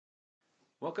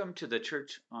Welcome to the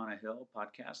Church on a Hill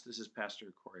podcast. This is Pastor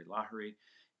Corey Lahery,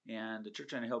 and the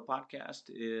Church on a Hill podcast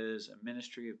is a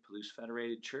ministry of Palouse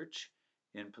Federated Church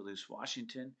in Palouse,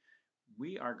 Washington.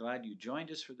 We are glad you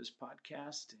joined us for this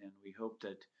podcast, and we hope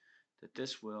that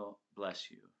this will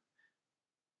bless you.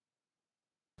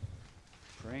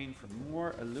 Praying for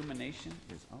more illumination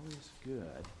is always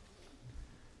good.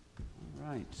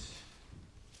 All right.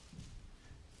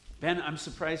 Ben, I'm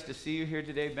surprised to see you here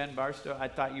today, Ben Barstow. I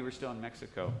thought you were still in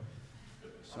Mexico.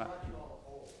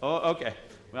 Okay.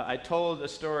 Well, I told the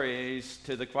stories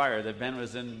to the choir that Ben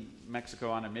was in Mexico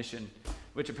on a mission,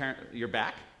 which apparently, you're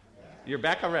back? You're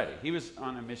back already. He was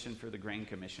on a mission for the Grain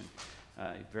Commission.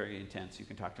 Very intense. You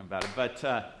can talk to him about it.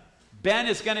 But Ben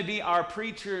is going to be our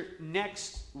preacher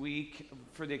next week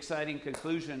for the exciting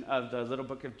conclusion of the little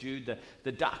book of Jude,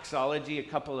 the doxology, a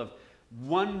couple of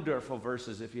wonderful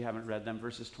verses if you haven't read them,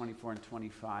 verses 24 and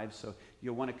 25. So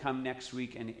you'll want to come next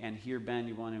week and hear Ben.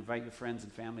 You want to invite your friends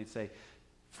and family and say,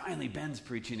 finally Ben's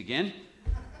preaching again.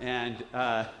 And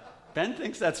Ben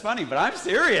thinks that's funny, but I'm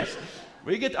serious.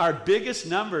 We get our biggest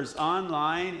numbers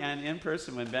online and in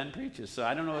person when Ben preaches. So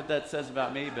I don't know what that says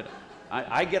about me, but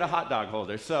I get a hot dog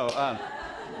holder, so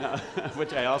no,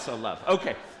 which I also love.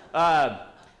 Okay.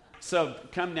 So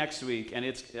come next week, and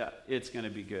it's going to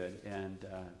be good. And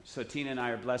so Tina and I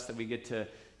are blessed that we get to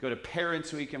go to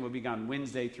Parents Week, and we'll be gone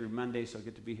Wednesday through Monday, so I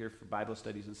get to be here for Bible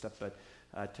studies and stuff, but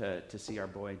to see our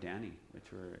boy Danny, which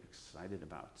we're excited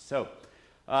about. So,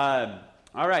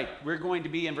 all right, we're going to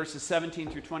be in verses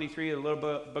 17 through 23 of the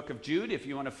little book of Jude. If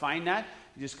you want to find that,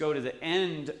 you just go to the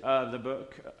end of the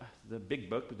book, the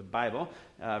big book, the Bible,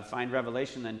 find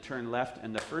Revelation, then turn left,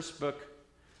 and the first book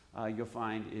you'll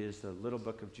find is the little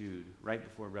book of Jude, right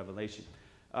before Revelation.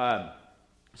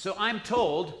 So I'm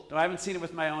told, though I haven't seen it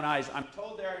with my own eyes, I'm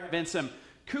told there have been some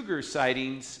cougar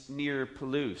sightings near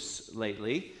Palouse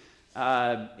lately.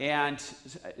 And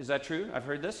is that true? I've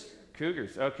heard this?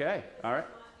 Cougars, okay, all right.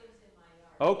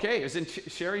 Okay, it was in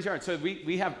Sherry's yard. So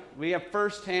we have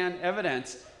firsthand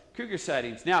evidence, cougar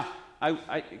sightings. Now,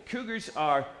 cougars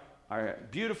are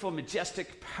beautiful,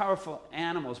 majestic, powerful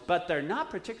animals, but they're not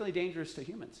particularly dangerous to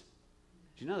humans.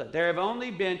 Did you know that? There have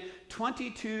only been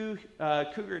 22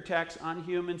 cougar attacks on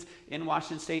humans in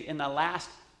Washington State in the last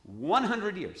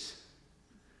 100 years.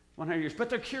 100 years. But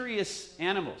they're curious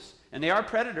animals, and they are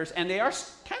predators, and they are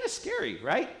kind of scary,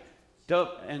 right?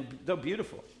 Though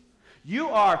beautiful. You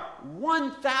are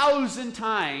 1,000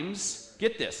 times,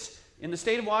 get this, in the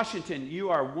state of Washington, you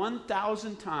are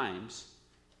 1,000 times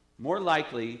more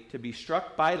likely to be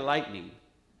struck by lightning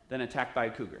than attacked by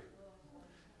a cougar.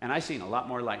 And I've seen a lot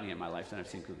more lightning in my life than I've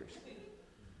seen cougars.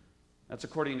 That's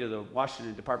according to the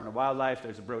Washington Department of Wildlife.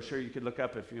 There's a brochure you could look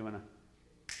up if you want to.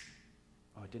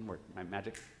 Oh, it didn't work. My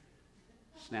magic.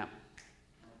 Snap.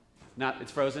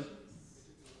 It's frozen.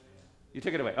 You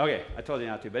took it away. Okay, I told you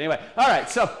not to. But anyway, all right.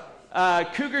 So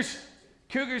cougars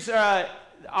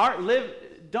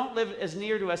don't live as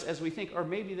near to us as we think, or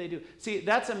maybe they do. See,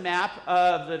 that's a map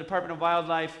of the Department of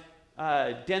Wildlife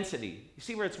density. You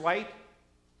see where it's white?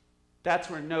 That's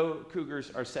where no cougars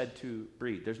are said to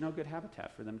breed. There's no good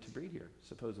habitat for them to breed here,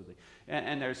 supposedly.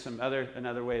 And there's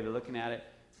another way of looking at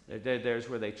it. There's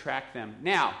where they track them.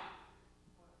 Now,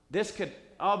 this could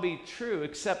all be true,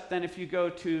 except then if you go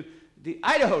to the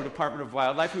Idaho Department of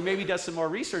Wildlife, who maybe does some more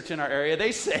research in our area,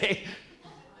 they say,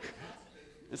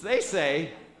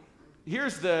 here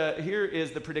is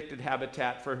the predicted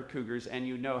habitat for cougars, and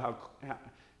you know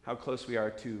how close we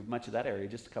are to much of that area,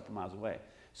 just a couple miles away.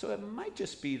 So it might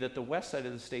just be that the west side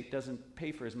of the state doesn't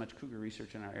pay for as much cougar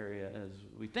research in our area as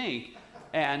we think,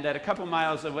 and that a couple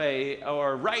miles away,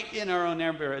 or right in our own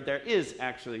neighborhood, there is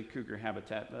actually cougar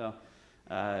habitat. Well,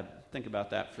 think about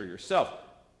that for yourself.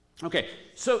 Okay,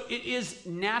 so it is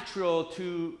natural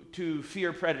to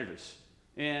fear predators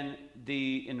in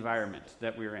the environment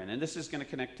that we're in. And this is going to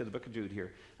connect to the book of Jude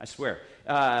here, I swear.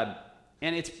 And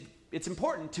it's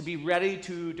important to be ready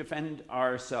to defend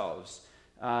ourselves.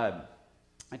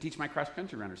 I teach my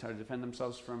cross-country runners how to defend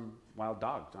themselves from wild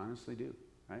dogs. I honestly do,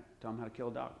 right? Tell them how to kill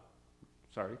a dog.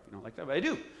 Sorry if you don't like that, but I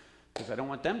do, because I don't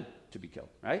want them to be killed,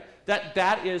 right?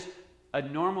 That is a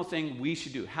normal thing we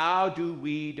should do. How do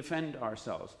we defend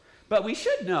ourselves? But we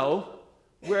should know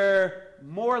where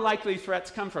more likely threats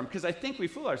come from, because I think we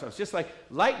fool ourselves. Just like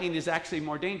lightning is actually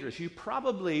more dangerous. You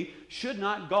probably should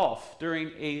not golf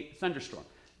during a thunderstorm.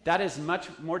 That is much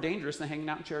more dangerous than hanging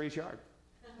out in Cherry's yard.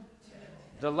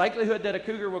 The likelihood that a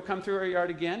cougar will come through our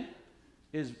yard again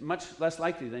is much less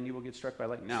likely than you will get struck by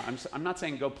lightning. Now, I'm not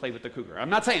saying go play with the cougar. I'm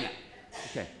not saying that.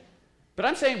 Okay. But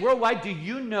I'm saying worldwide, do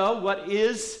you know what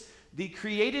is the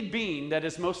created being that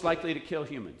is most likely to kill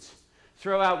humans?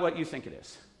 Throw out what you think it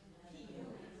is.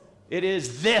 It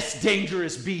is this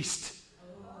dangerous beast.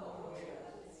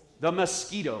 The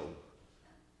mosquito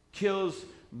kills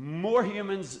more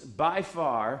humans by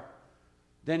far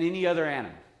than any other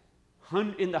animal,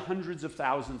 in the hundreds of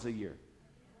thousands a year.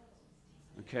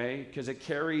 Okay? Because it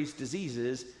carries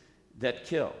diseases that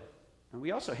kill. And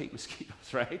we also hate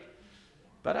mosquitoes, right?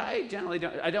 But I generally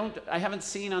don't. I haven't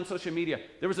seen on social media,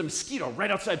 there was a mosquito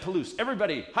right outside Palouse.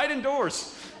 Everybody, hide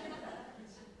indoors.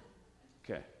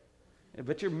 Okay.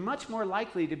 But you're much more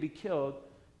likely to be killed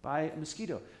by a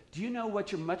mosquito. Do you know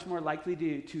what you're much more likely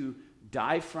to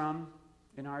die from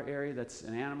in our area that's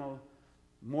an animal,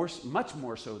 much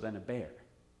more so than a bear?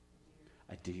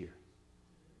 A deer.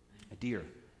 A deer.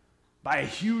 By a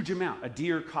huge amount. A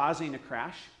deer causing a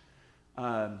crash.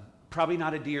 Probably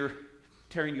not a deer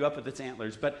tearing you up with its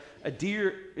antlers, but a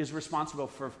deer is responsible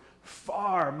for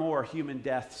far more human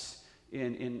deaths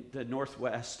in the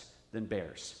Northwest than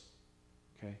bears.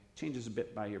 Okay? Changes a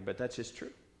bit by year, but that's just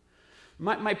true.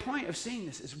 My point of saying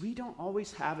this is we don't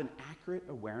always have an accurate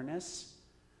awareness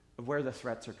of where the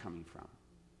threats are coming from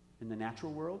in the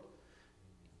natural world.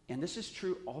 And this is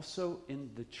true also in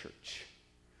the church.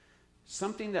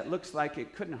 Something that looks like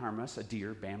it couldn't harm us, a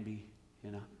deer, Bambi,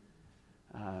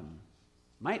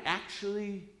 might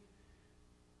actually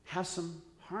have some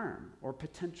harm or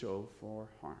potential for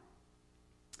harm.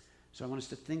 So I want us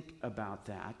to think about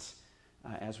that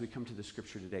as we come to the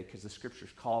scripture today, because the scripture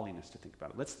is calling us to think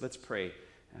about it. Let's pray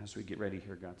as we get ready to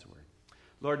hear God's word.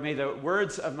 Lord, may the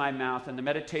words of my mouth and the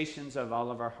meditations of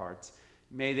all of our hearts,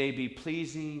 may they be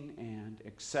pleasing and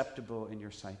acceptable in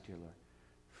your sight, dear Lord.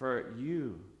 For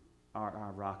you are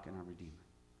our rock and our redeemer.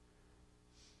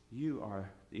 You are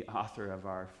the author of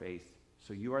our faith.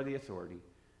 So you are the authority,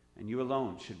 and you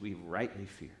alone should we rightly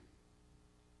fear.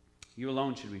 You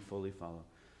alone should we fully follow.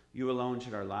 You alone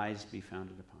should our lives be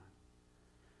founded upon.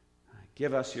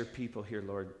 Give us, your people here,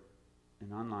 Lord,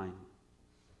 and online,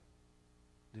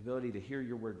 the ability to hear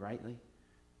your word rightly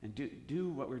and do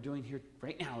what we're doing here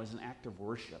right now as an act of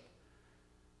worship.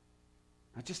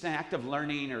 Not just an act of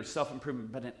learning or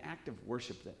self-improvement, but an act of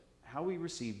worship, that how we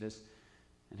receive this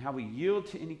and how we yield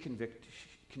to any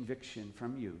conviction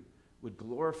from you would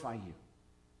glorify you,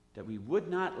 that we would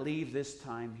not leave this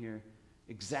time here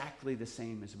exactly the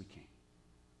same as we came.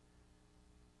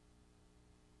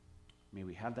 May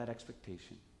we have that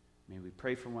expectation. May we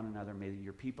pray for one another. May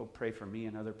your people pray for me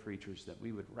and other preachers, that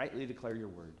we would rightly declare your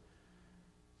word,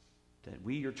 that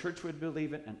we, your church, would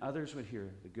believe it and others would hear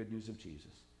the good news of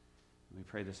Jesus. And we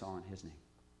pray this all in his name.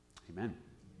 Amen.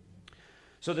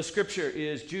 So the scripture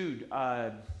is Jude,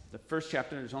 the first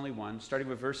chapter. There's only one, starting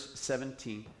with verse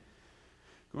 17.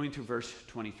 Going through verse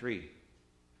 23.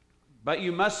 But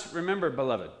you must remember,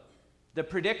 beloved, the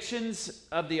predictions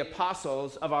of the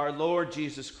apostles of our Lord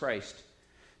Jesus Christ.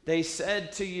 They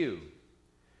said to you,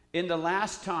 in the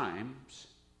last time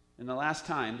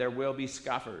there will be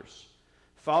scoffers,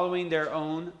 following their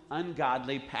own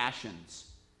ungodly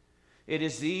passions. It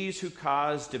is these who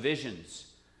cause divisions,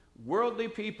 worldly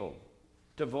people,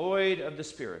 devoid of the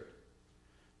Spirit.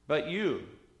 But you,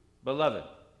 beloved,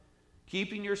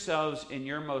 keeping yourselves in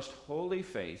your most holy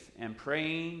faith and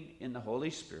praying in the Holy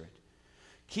Spirit,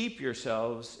 keep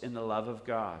yourselves in the love of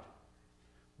God,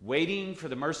 waiting for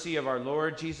the mercy of our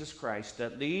Lord Jesus Christ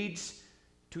that leads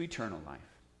to eternal life.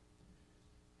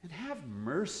 And have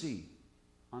mercy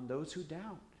on those who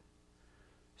doubt.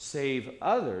 Save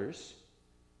others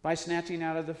by snatching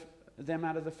them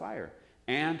out of the fire.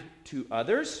 And to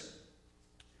others,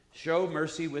 show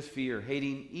mercy with fear,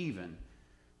 hating even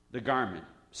the garment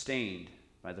stained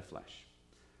by the flesh.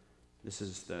 This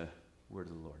is the word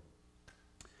of the Lord.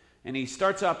 And he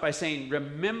starts off by saying,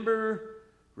 remember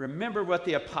what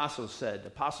the apostles said. The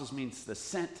apostles means the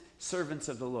sent servants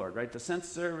of the Lord, right? The sent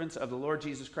servants of the Lord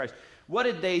Jesus Christ. What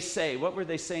did they say? What were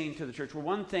they saying to the church? Well,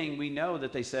 one thing we know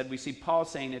that they said, we see Paul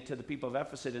saying it to the people of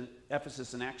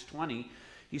Ephesus in Acts 20.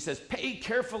 He says, pay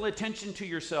careful attention to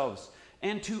yourselves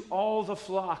and to all the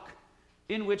flock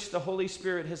in which the Holy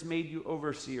Spirit has made you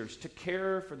overseers, to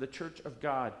care for the church of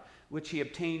God, which he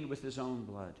obtained with his own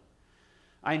blood.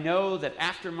 I know that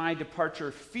after my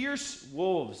departure, fierce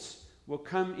wolves will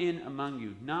come in among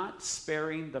you, not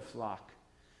sparing the flock.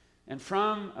 And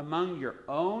from among your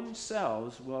own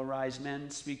selves will arise men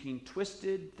speaking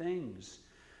twisted things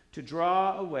to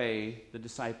draw away the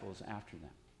disciples after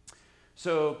them.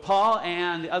 So Paul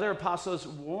and the other apostles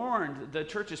warned the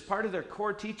church as part of their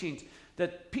core teachings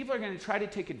that people are going to try to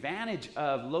take advantage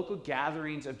of local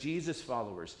gatherings of Jesus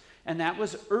followers. And that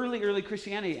was early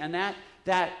Christianity. And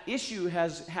that issue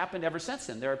has happened ever since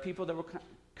then. There are people that will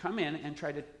come in and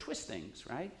try to twist things,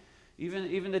 right?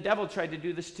 Even the devil tried to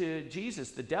do this to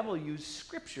Jesus. The devil used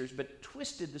scriptures, but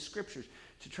twisted the scriptures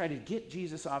to try to get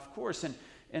Jesus off course.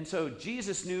 And so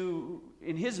Jesus knew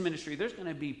in his ministry there's going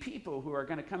to be people who are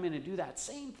going to come in and do that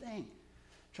same thing.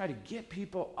 Try to get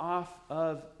people off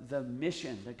of the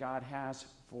mission that God has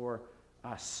for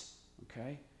us.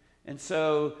 Okay? And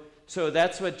so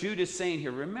that's what Jude is saying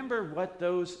here. Remember what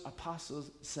those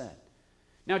apostles said.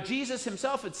 Now, Jesus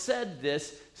himself had said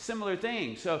this similar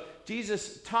thing. So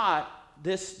Jesus taught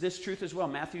this truth as well.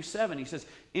 Matthew 7, he says,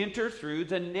 enter through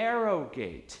the narrow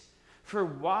gate. For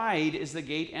wide is the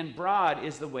gate and broad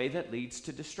is the way that leads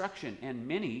to destruction, and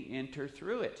many enter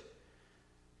through it.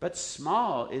 But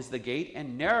small is the gate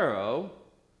and narrow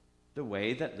the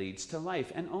way that leads to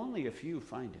life, and only a few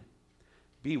find it.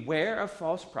 Beware of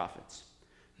false prophets.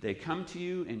 They come to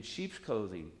you in sheep's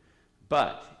clothing,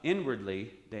 but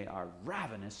inwardly they are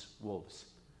ravenous wolves.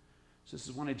 So this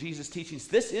is one of Jesus' teachings.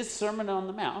 This is Sermon on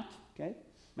the Mount, okay?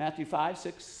 Matthew 5,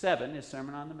 6, 7 is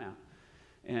Sermon on the Mount.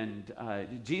 And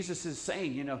Jesus is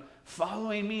saying,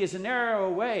 following me is a narrow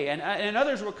way. And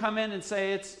others will come in and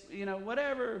say it's,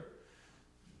 whatever.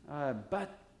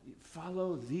 But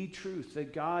follow the truth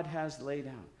that God has laid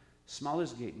out. Small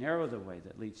is the gate, narrow the way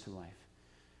that leads to life.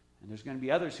 And there's going to be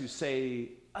others who say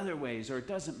other ways, or it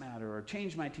doesn't matter, or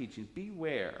change my teachings.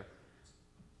 Beware.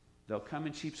 They'll come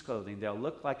in sheep's clothing. They'll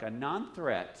look like a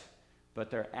non-threat,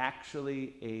 but they're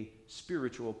actually a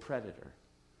spiritual predator.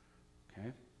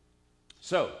 Okay?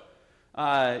 So,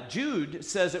 Jude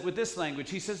says it with this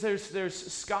language. He says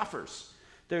there's scoffers.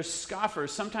 There's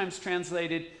scoffers, sometimes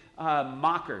translated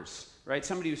mockers, right?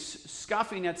 Somebody who's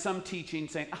scoffing at some teaching,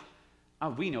 saying,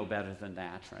 we know better than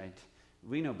that, right?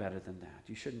 We know better than that.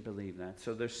 You shouldn't believe that.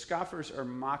 So there's scoffers or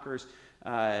mockers,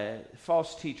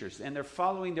 false teachers, and they're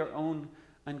following their own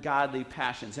ungodly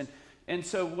passions. And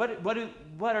so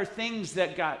what are things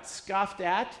that got scoffed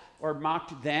at or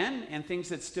mocked then, and things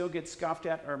that still get scoffed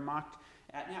at or mocked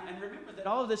at now? And remember that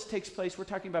all of this takes place, we're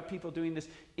talking about people doing this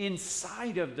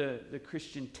inside of the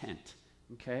Christian tent,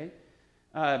 okay?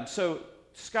 So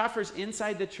scoffers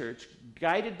inside the church,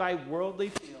 guided by worldly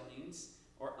feelings,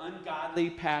 or ungodly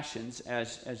passions,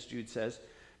 as Jude says,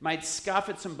 might scoff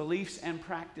at some beliefs and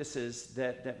practices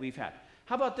that we've had.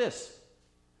 How about this?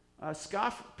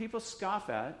 People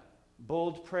scoff at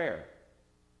bold prayer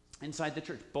inside the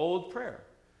church. Bold prayer.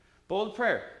 Bold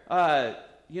prayer.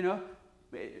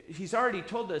 He's already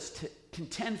told us to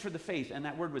contend for the faith, and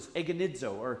that word was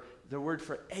agonizo, or the word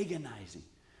for agonizing.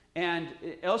 And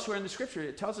elsewhere in the scripture,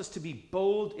 it tells us to be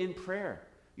bold in prayer.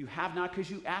 You have not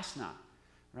because you ask not,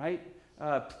 right?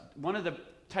 One of the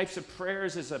types of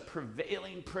prayers is a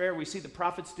prevailing prayer. We see the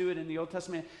prophets do it in the Old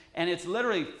Testament, and it's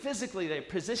literally physically they're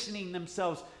positioning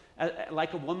themselves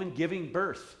like a woman giving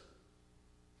birth.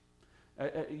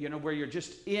 Where you're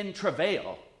just in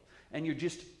travail, and you're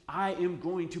just, I am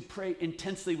going to pray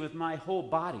intensely with my whole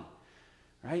body,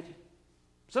 right?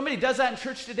 Somebody does that in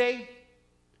church today,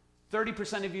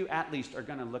 30% of you at least are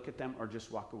going to look at them or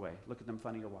just walk away. Look at them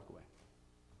funny or walk away.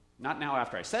 Not now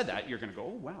after I said that, you're going to go,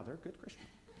 oh, wow, they're a good Christian.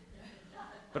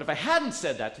 But if I hadn't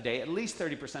said that today, at least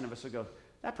 30% of us would go,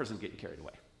 that person's getting carried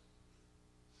away.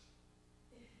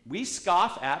 We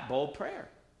scoff at bold prayer.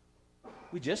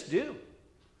 We just do.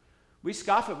 We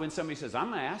scoff at when somebody says, I'm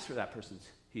going to ask for that person's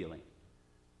healing.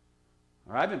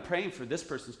 Or I've been praying for this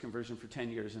person's conversion for 10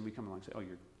 years, and we come along and say, oh,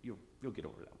 you'll get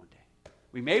over that one day.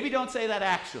 We maybe don't say that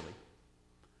actually,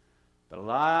 but a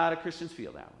lot of Christians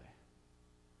feel that way.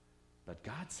 But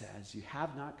God says, you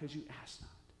have not because you ask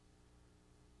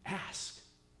not. Ask.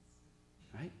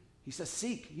 Right? He says,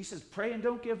 seek. He says, pray and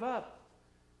don't give up.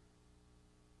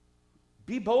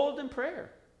 Be bold in prayer.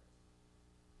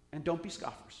 And don't be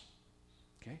scoffers.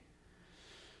 Okay?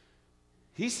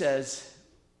 He says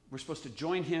we're supposed to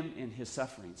join him in his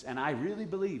sufferings. And I really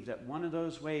believe that one of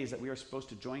those ways that we are supposed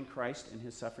to join Christ in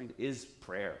his suffering is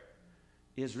prayer.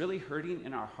 Is really hurting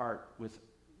in our heart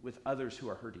with others who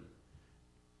are hurting.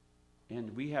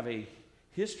 And we have a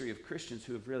history of Christians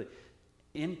who have really,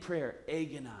 in prayer,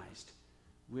 agonized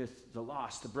with the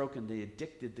lost, the broken, the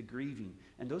addicted, the grieving.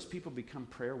 And those people become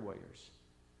prayer warriors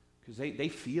because they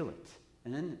feel it.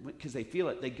 And then because they feel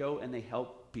it, they go and they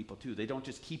help people too. They don't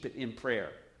just keep it in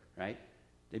prayer, right?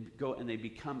 They go and they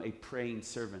become a praying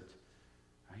servant,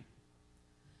 right?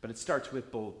 But it starts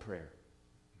with bold prayer.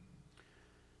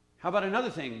 How about another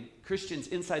thing Christians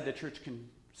inside the church can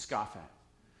scoff at?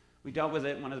 We dealt with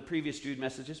it in one of the previous Jude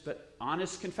messages, but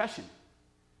honest confession.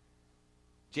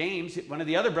 James, one of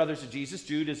the other brothers of Jesus,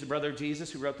 Jude is the brother of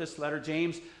Jesus who wrote this letter.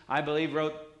 James, I believe,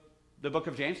 wrote the book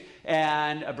of James,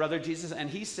 and a brother of Jesus, and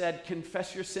he said,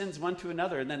 confess your sins one to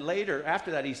another. And then later,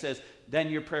 after that, he says, then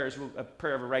your a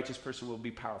prayer of a righteous person will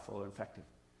be powerful and effective.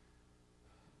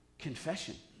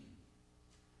 Confession.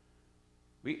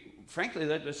 Frankly,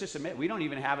 let's just admit, we don't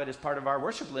even have it as part of our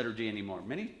worship liturgy anymore.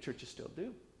 Many churches still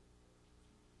do.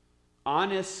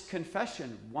 Honest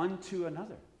confession one to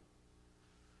another.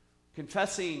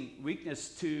 Confessing weakness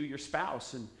to your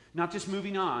spouse and not just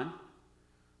moving on.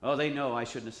 Oh, they know I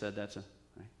shouldn't have said that.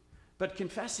 Right? But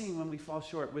confessing when we fall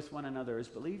short with one another as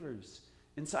believers,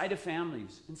 inside of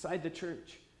families, inside the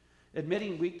church.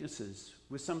 Admitting weaknesses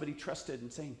with somebody trusted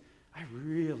and saying, I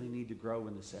really need to grow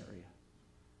in this area.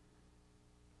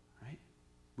 Right?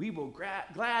 We will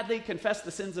gladly confess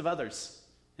the sins of others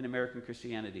in American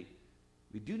Christianity.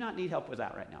 We do not need help with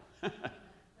that right now.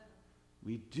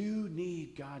 We do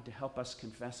need God to help us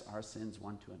confess our sins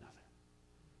one to another.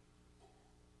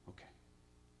 Okay.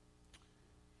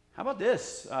 How about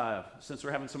this, since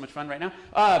we're having so much fun right now?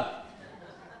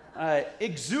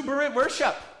 Exuberant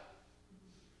worship.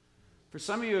 For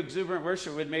some of you, exuberant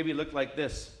worship would maybe look like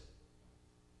this.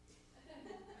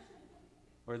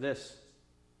 Or this.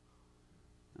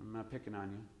 I'm not picking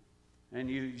on you. And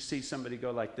you see somebody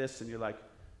go like this, and you're like,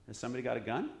 has somebody got a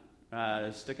gun?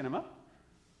 Sticking them up?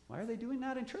 Why are they doing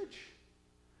that in church?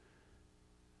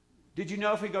 Did you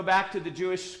know, if we go back to the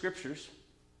Jewish scriptures,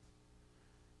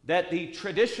 that the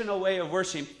traditional way of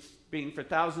worshiping for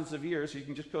thousands of years, you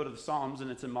can just go to the Psalms,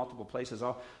 and it's in multiple places.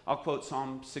 I'll quote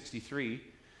Psalm 63,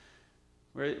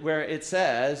 where it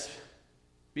says,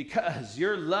 because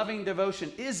your loving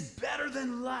devotion is better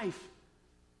than life,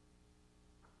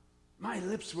 my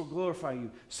lips will glorify you.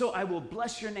 So I will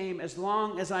bless your name as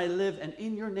long as I live, and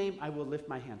in your name I will lift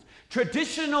my hands.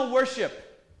 Traditional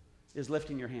worship is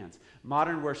lifting your hands.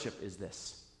 Modern worship is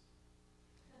this.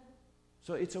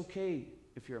 So it's okay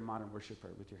if you're a modern worshiper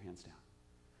with your hands down.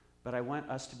 But I want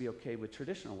us to be okay with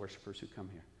traditional worshipers who come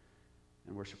here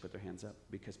and worship with their hands up,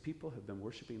 because people have been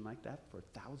worshiping like that for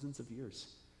thousands of years.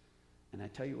 And I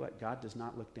tell you what, God does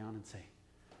not look down and say,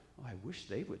 oh, I wish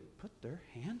they would put their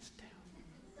hands down.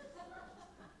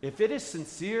 If it is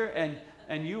sincere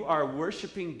and you are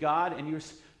worshiping God, and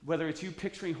whether it's you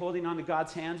picturing holding on to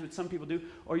God's hands, which some people do,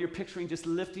 or you're picturing just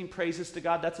lifting praises to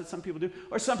God, that's what some people do,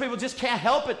 or some people just can't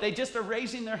help it. They just are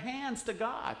raising their hands to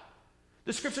God.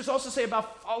 The scriptures also say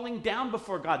about falling down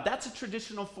before God. That's a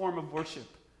traditional form of worship,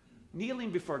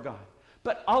 kneeling before God.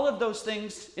 But all of those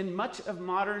things in much of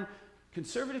modern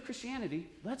conservative Christianity,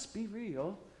 let's be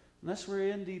real, unless we're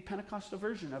in the Pentecostal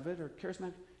version of it or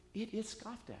charismatic, it is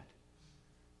scoffed at.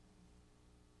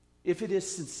 If it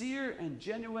is sincere and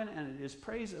genuine and it is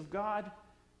praise of God,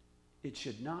 it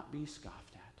should not be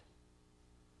scoffed at.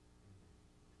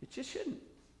 It just shouldn't.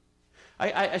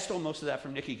 I stole most of that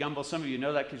from Nicky Gumbel. Some of you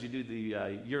know that because you do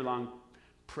the year-long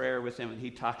prayer with him, and he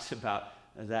talks about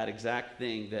that exact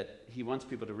thing, that he wants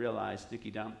people to realize.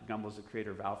 Nicky Gumbel is the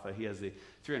creator of Alpha. He has the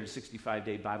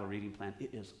 365-day Bible reading plan.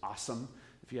 It is awesome.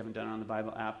 If you haven't done it on the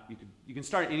Bible app, you can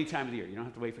start any time of the year. You don't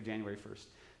have to wait for January 1st.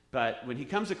 But when he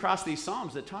comes across these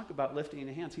Psalms that talk about lifting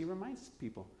the hands, he reminds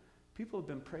people have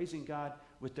been praising God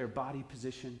with their body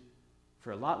position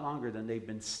for a lot longer than they've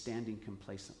been standing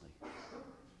complacently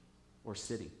or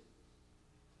sitting.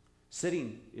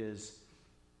 Sitting is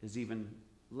even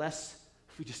less,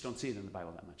 we just don't see it in the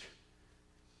Bible that much.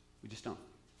 We just don't.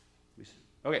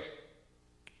 Okay.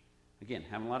 Again,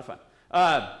 having a lot of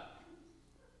fun.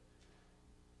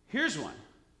 Here's one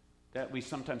that we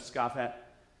sometimes scoff at.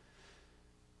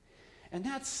 And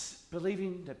that's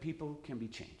believing that people can be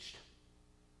changed.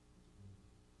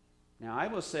 Now, I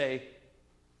will say,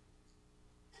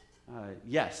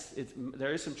 yes,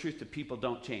 there is some truth to people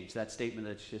don't change, that statement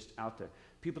that's just out there.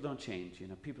 People don't change,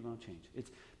 people don't change.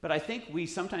 But I think we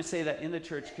sometimes say that in the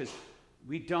church because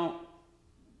we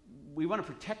want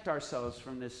to protect ourselves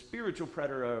from this spiritual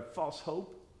predator of false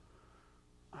hope.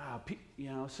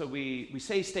 So we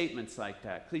say statements like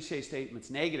that, cliche statements,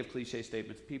 negative cliche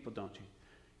statements, people don't change.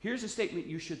 Here's a statement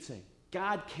you should say.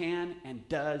 God can and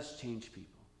does change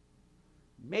people.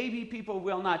 Maybe people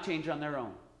will not change on their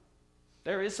own.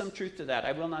 There is some truth to that.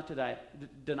 I will not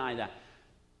deny that.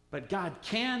 But God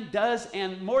can, does,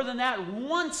 and more than that,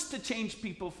 wants to change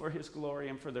people for his glory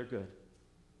and for their good.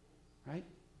 Right?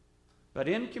 But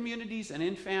in communities and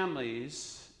in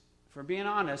families, for being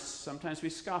honest, sometimes we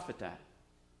scoff at that.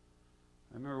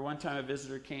 I remember one time a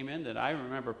visitor came in that I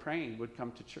remember praying would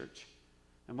come to church.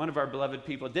 And one of our beloved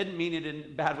people didn't mean it in a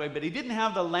bad way, but he didn't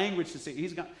have the language to say.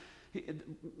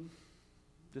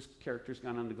 This character's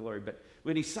gone on to glory. But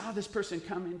when he saw this person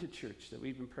come into church that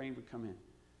we've been praying would come in,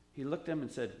 he looked at them and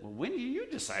said, well, when do you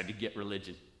decide to get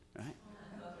religion?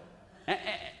 Right?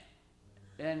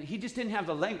 And he just didn't have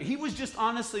the language. He was just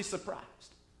honestly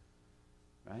surprised,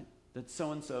 right? That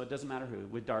so-and-so, it doesn't matter who,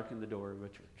 would darken the door of a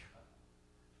church,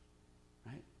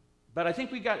 right? But I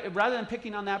think rather than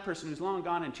picking on that person who's long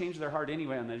gone and changed their heart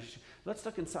anyway on that issue, let's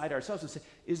look inside ourselves and say,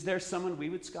 is there someone we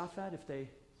would scoff at if they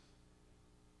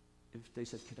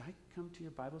said, could I come to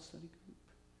your Bible study group?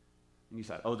 And you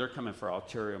thought, oh, they're coming for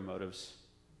ulterior motives.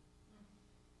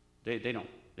 They don't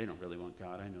really want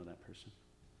God. I know that person.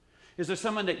 Is there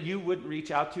someone that you wouldn't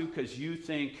reach out to because you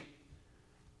think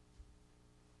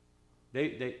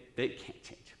they can't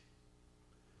change?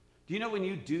 Do you know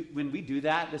when we do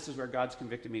that, this is where God's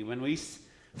convicted me. When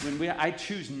I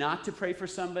choose not to pray for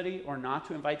somebody or not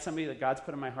to invite somebody that God's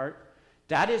put in my heart,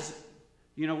 that is,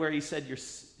 where he said you're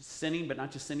sinning, but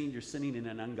not just sinning, you're sinning in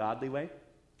an ungodly way.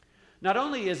 Not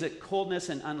only is it coldness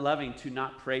and unloving to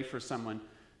not pray for someone,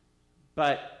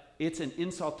 but it's an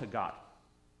insult to God.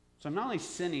 So I'm not only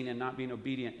sinning and not being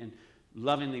obedient and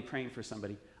lovingly praying for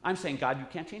somebody, I'm saying, God, you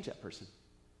can't change that person.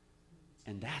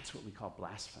 And that's what we call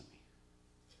blasphemy.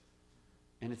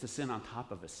 And it's a sin on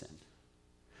top of a sin.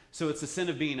 So it's a sin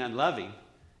of being unloving,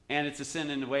 and it's a sin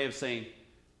in the way of saying,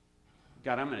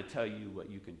 God, I'm going to tell you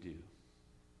what you can do.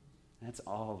 That's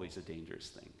always a dangerous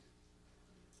thing.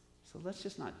 So let's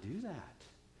just not do that.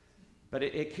 But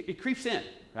it creeps in,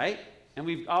 right? And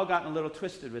we've all gotten a little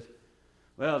twisted with,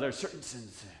 well, there's certain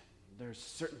sins. There's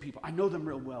certain people. I know them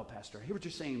real well, Pastor. I hear what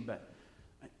you're saying, but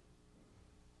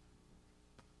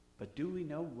do we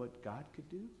know what God could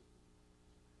do?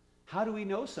 How do we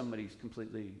know somebody's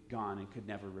completely gone and could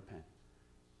never repent?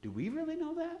 Do we really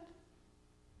know that?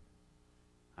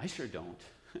 I sure don't.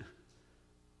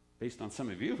 Based on some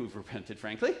of you who've repented,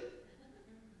 frankly.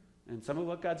 And some of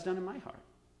what God's done in my heart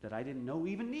that I didn't know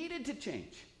even needed to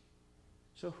change.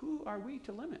 So who are we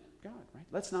to limit God, right?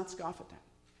 Let's not scoff at that.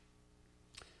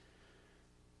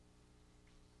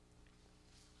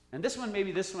 And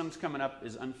maybe this one's coming up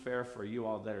is unfair for you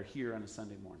all that are here on a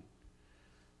Sunday morning.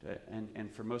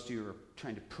 And for most of you who are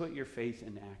trying to put your faith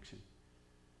into action.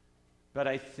 But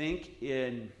I think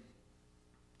in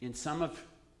some of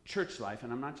church life,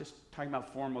 and I'm not just talking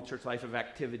about formal church life of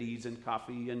activities and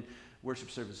coffee and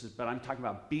worship services, but I'm talking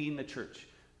about being the church,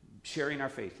 sharing our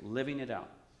faith, living it out.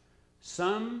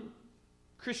 Some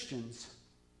Christians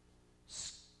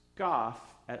scoff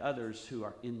at others who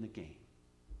are in the game.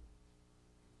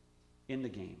 In the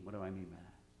game. What do I mean by that?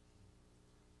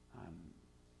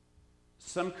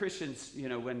 Some Christians,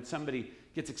 when somebody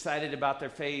gets excited about their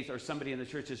faith or somebody in the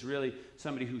church is really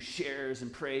somebody who shares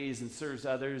and prays and serves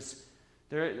others,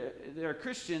 there are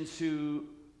Christians who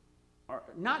are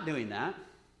not doing that,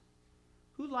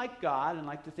 who like God and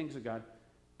like the things of God,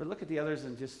 but look at the others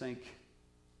and just think,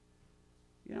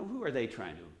 who are they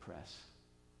trying to impress?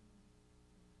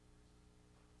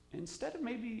 Instead of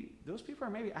maybe, those people are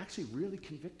maybe actually really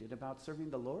convicted about serving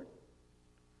the Lord.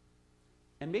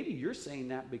 And maybe you're saying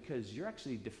that because you're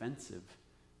actually defensive,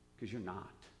 because you're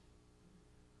not.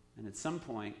 And at some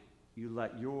point, you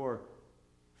let your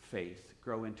faith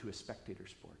grow into a spectator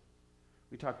sport.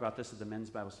 We talk about this at the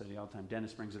men's Bible study all the time.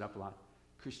 Dennis brings it up a lot.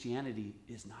 Christianity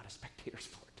is not a spectator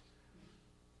sport.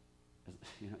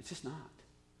 It's just not.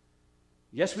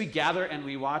 Yes, we gather and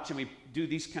we watch and we do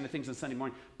these kind of things on Sunday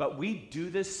morning, but we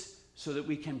do this so that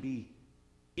we can be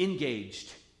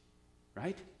engaged,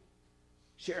 right?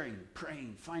 Sharing,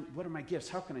 praying, what are my gifts?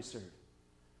 How can I serve?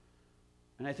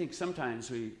 And I think sometimes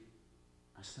within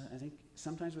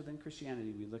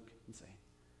Christianity we look and say,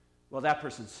 well, that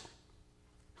person's,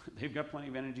 they've got plenty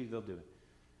of energy, they'll do it.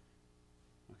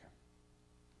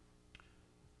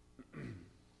 Okay.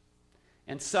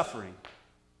 And suffering.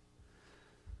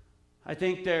 I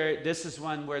think this is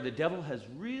one where the devil has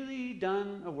really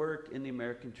done a work in the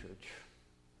American church.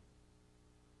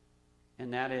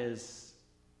 And that is,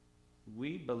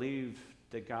 we believe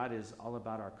that God is all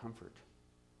about our comfort.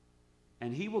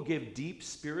 And he will give deep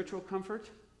spiritual comfort.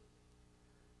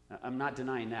 I'm not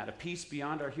denying that. A peace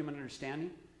beyond our human understanding.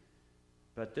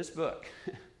 But this book,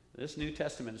 this New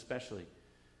Testament especially,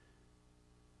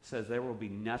 says there will be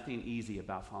nothing easy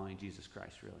about following Jesus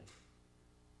Christ, really.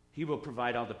 He will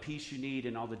provide all the peace you need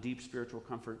and all the deep spiritual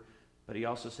comfort, but he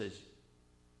also says,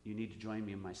 you need to join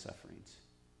me in my sufferings.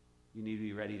 You need to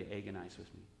be ready to agonize with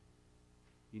me.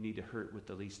 You need to hurt with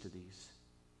the least of these.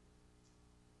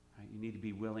 Right? You need to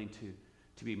be willing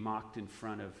to be mocked in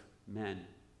front of men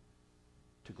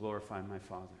to glorify my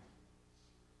Father.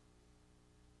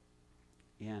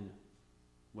 And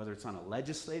whether it's on a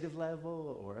legislative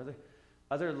level or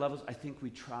other levels, I think we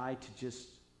try to just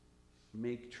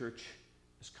make church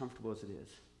as comfortable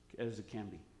as it can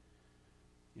be.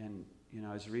 And,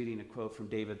 I was reading a quote from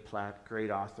David Platt,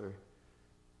 great author,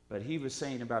 But he was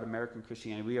saying about American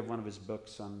Christianity, we have one of his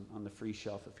books on the free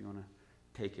shelf if you want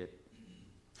to take it.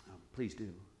 Please do.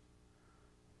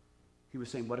 He was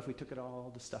saying, what if we took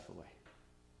all the stuff away?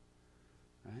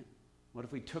 Right? What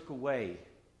if we took away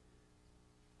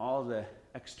all the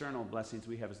external blessings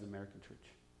we have as the American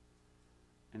church?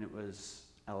 And it was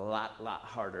a lot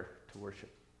harder to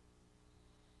worship.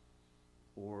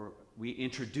 Or we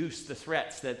introduced the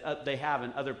threats that they have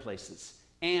in other places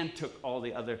and took all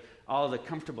the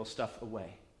comfortable stuff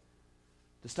away.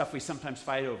 The stuff we sometimes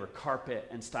fight over, carpet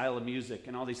and style of music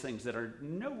and all these things that are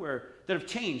nowhere, that have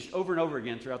changed over and over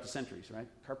again throughout the centuries, right?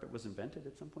 Carpet was invented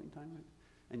at some point in time, right?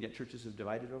 And yet churches have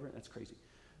divided over it? That's crazy.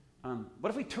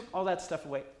 What if we took all that stuff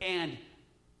away and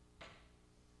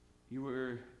you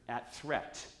were at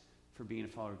threat for being a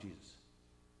follower of Jesus?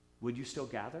 Would you still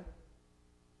gather?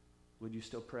 Would you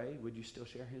still pray? Would you still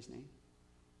share his name?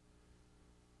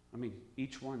 I mean,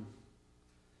 each one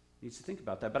needs to think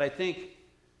about that. But I think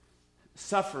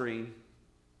suffering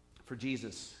for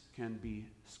Jesus can be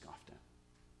scoffed at.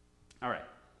 All right.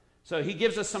 So he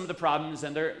gives us some of the problems,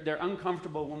 and they're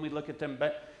uncomfortable when we look at them.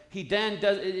 But he then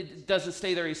doesn't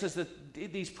stay there. He says that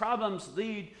these problems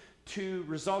lead to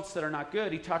results that are not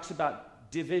good. He talks about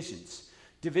divisions.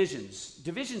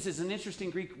 Divisions is an interesting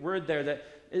Greek word there that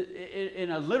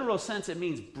in a literal sense it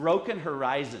means broken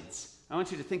horizons. I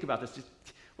want you to think about this.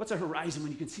 What's a horizon?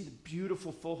 When you can see the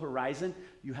beautiful full horizon,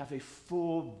 you have a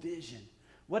full vision.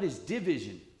 What is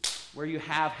division? Where you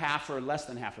have half or less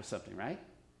than half of something, right?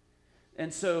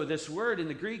 And so this word in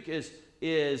the Greek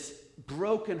is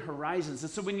broken horizons. And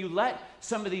so when you let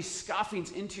some of these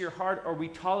scoffings into your heart, or we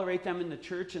tolerate them in the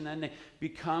church and then they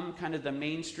become kind of the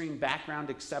mainstream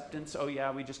background acceptance, oh yeah,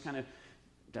 we just kind of,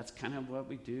 that's kind of what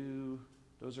we do.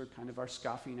 Those are kind of our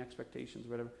scoffing expectations,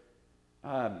 whatever.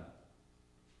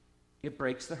 It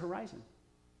breaks the horizon.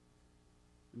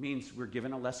 It means we're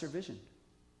given a lesser vision.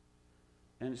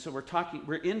 And so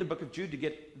we're in the book of Jude to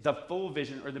get the full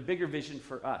vision or the bigger vision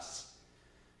for us,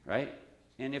 right?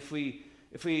 And if we,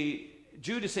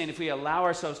 Jude is saying if we allow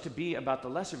ourselves to be about the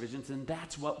lesser visions, then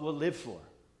that's what we'll live for,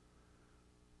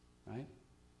 right?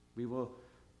 We will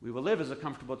live as a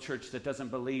comfortable church that doesn't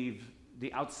believe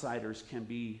the outsiders can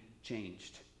be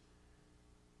changed.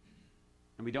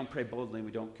 And we don't pray boldly, and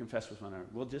we don't confess with one another.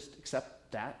 We'll just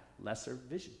accept that lesser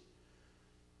vision.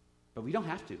 But we don't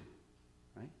have to,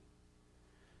 right?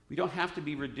 We don't have to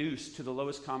be reduced to the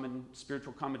lowest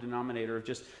spiritual common denominator of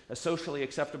just a socially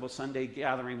acceptable Sunday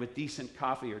gathering with decent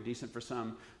coffee, or decent for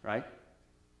some, right?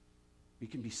 We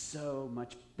can be so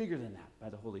much bigger than that by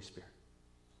the Holy Spirit.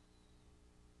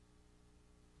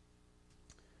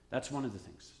 That's one of the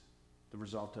things, the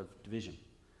result of division.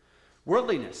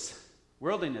 Worldliness,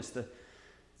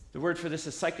 the word for this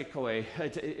is psychikoi.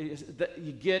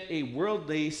 You get a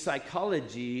worldly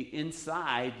psychology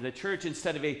inside the church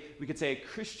instead of we could say, a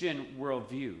Christian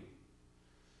worldview.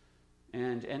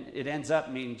 And it ends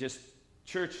up meaning just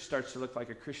church starts to look like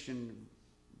a Christian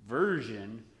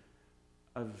version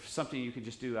of something you can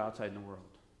just do outside in the world,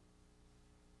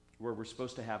 where we're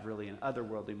supposed to have really an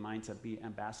otherworldly mindset, be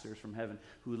ambassadors from heaven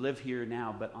who live here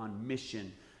now but on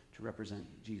mission to represent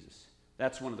Jesus.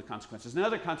 That's one of the consequences.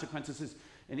 Another consequence is,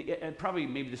 and probably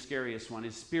maybe the scariest one,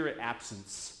 is spirit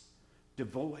absence,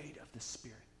 devoid of the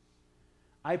Spirit.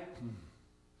 I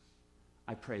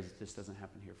pray that this doesn't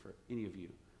happen here for any of you.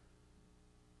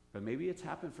 But maybe it's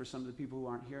happened for some of the people who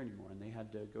aren't here anymore and they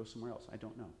had to go somewhere else. I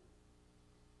don't know.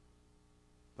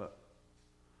 But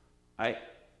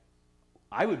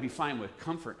I would be fine with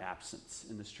comfort absence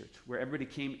in this church, where everybody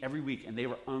came every week and they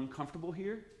were uncomfortable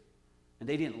here and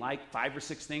they didn't like 5 or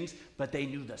 6 things, but they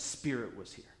knew the Spirit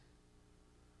was here.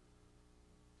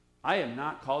 I am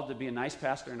not called to be a nice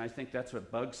pastor, and I think that's what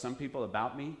bugs some people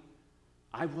about me.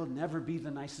 I will never be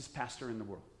the nicest pastor in the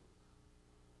world.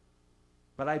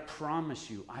 But I promise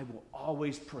you, I will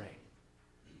always pray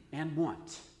and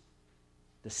want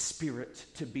the Spirit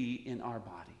to be in our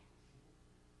body.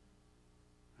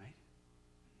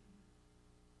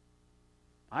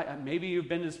 Right? Maybe you've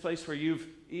been to this place where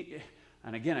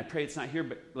and again, I pray it's not here,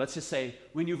 but let's just say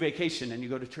when you vacation and you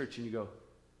go to church and you go,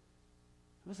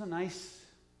 it was a nice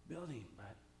building,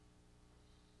 but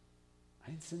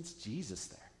I didn't sense Jesus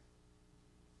there.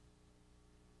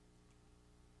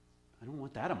 I don't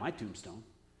want that on my tombstone.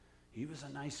 He was a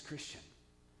nice Christian,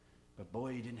 but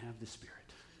boy, he didn't have the Spirit.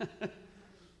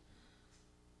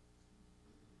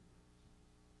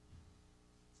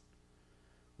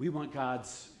 We want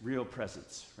God's real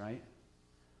presence, right?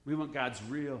 We want God's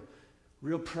real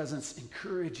presence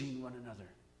encouraging one another,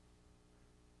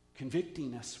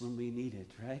 convicting us when we need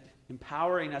it, right?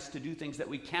 Empowering us to do things that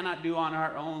we cannot do on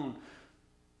our own,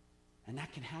 And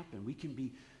that can happen. We can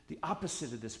be the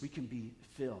opposite of this. We can be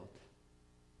filled.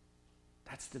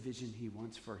 That's the vision he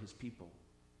wants for his people.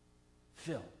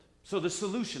 Filled. So the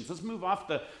solutions. Let's move off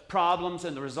the problems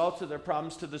and the results of their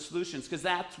problems to the solutions, because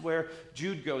that's where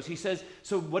Jude goes. He says,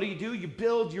 so what do? You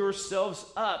build yourselves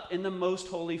up in the most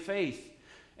holy faith.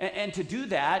 And to do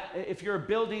that, if you're a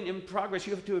building in progress,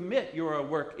 you have to admit you're a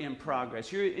work in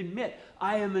progress. You admit,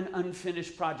 I am an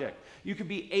unfinished project. You could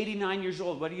be 89 years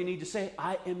old. What do you need to say?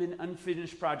 I am an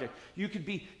unfinished project. You could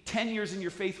be 10 years in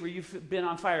your faith where you've been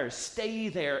on fire. Stay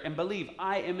there and believe,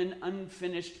 I am an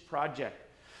unfinished project.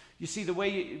 You see, the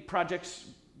way projects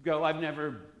go, I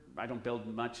don't build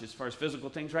much as far as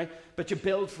physical things, right? But you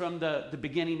build from the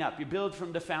beginning up. You build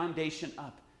from the foundation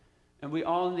up. And we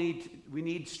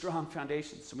need strong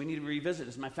foundations. So we need to revisit,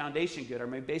 is my foundation good? Are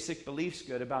my basic beliefs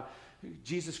good about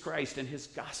Jesus Christ and his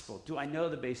gospel? Do I know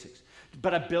the basics?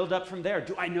 But I build up from there.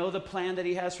 Do I know the plan that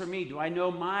he has for me? Do I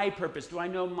know my purpose? Do I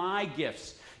know my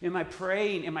gifts? Am I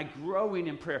praying? Am I growing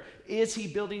in prayer? Is he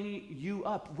building you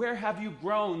up? Where have you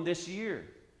grown this year?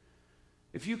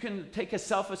 If you can take a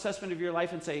self-assessment of your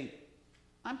life and say,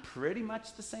 I'm pretty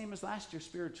much the same as last year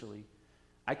spiritually,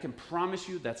 I can promise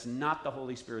you that's not the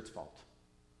Holy Spirit's fault.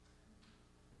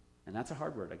 And that's a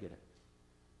hard word, I get it.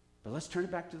 But let's turn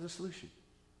it back to the solution.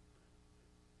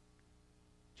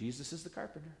 Jesus is the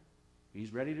carpenter.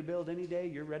 He's ready to build any day.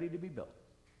 You're ready to be built.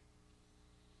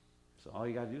 So all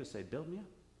you got to do is say, build me up.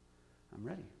 I'm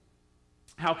ready.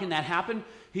 How can that happen?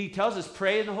 He tells us,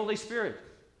 pray in the Holy Spirit.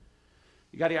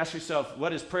 You got to ask yourself,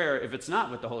 what is prayer if it's not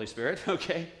with the Holy Spirit?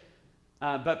 Okay.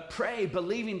 But pray,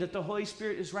 believing that the Holy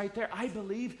Spirit is right there. I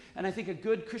believe, and I think a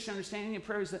good Christian understanding of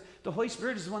prayer is that the Holy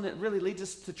Spirit is the one that really leads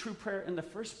us to true prayer in the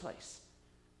first place,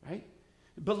 right?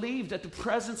 Believe that the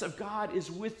presence of God is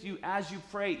with you as you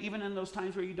pray, even in those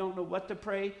times where you don't know what to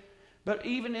pray, but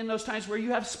even in those times where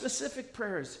you have specific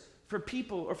prayers for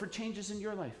people or for changes in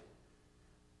your life.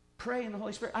 Pray in the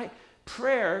Holy Spirit.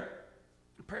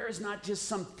 Prayer is not just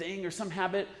something or some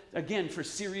habit, again, for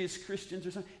serious Christians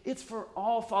or something. It's for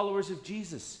all followers of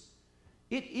Jesus.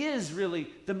 It is really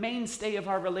the mainstay of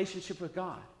our relationship with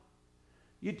God.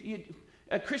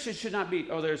 A Christian should not be,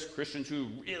 there's Christians who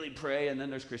really pray, and then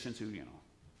there's Christians who,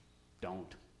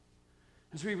 don't.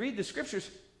 As we read the scriptures,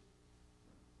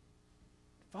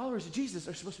 followers of Jesus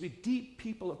are supposed to be deep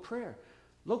people of prayer.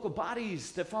 Local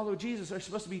bodies that follow Jesus are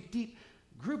supposed to be deep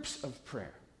groups of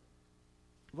prayer.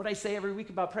 What I say every week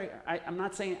about prayer, I'm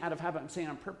not saying out of habit, I'm saying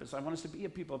on purpose. I want us to be a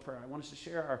people of prayer. I want us to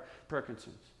share our prayer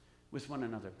concerns with one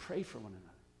another, pray for one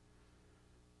another.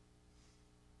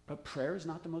 But prayer is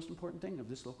not the most important thing of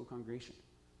this local congregation.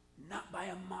 Not by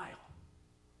a mile.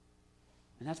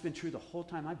 And that's been true the whole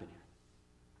time I've been here.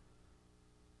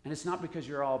 And it's not because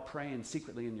you're all praying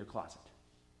secretly in your closet.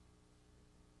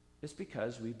 It's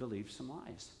because we believe some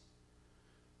lies.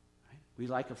 Right? We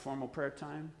like a formal prayer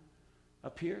time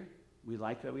up here. We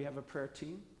like that we have a prayer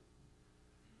team.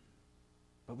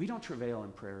 But we don't travail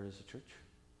in prayer as a church.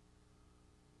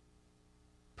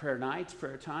 Prayer nights,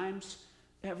 prayer times,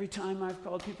 every time I've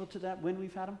called people to that, when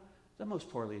we've had them, the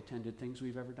most poorly attended things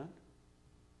we've ever done.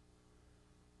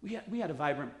 We had a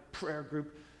vibrant prayer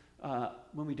group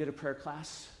when we did a prayer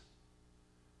class.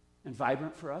 And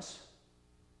vibrant for us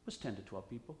was 10 to 12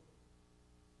 people.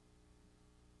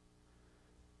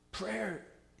 Prayer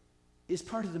is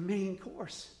part of the main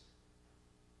course.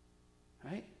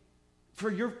 Right?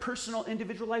 For your personal,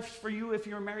 individual life, for you if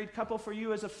you're a married couple, for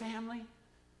you as a family,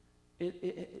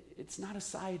 it's not a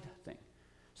side thing.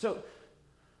 So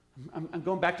I'm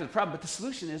going back to the problem, but the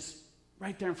solution is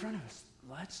right there in front of us.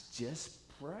 Let's just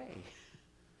pray.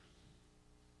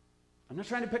 I'm not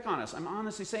trying to pick on us. I'm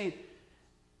honestly saying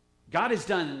God has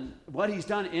done what he's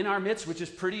done in our midst, which is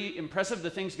pretty impressive, the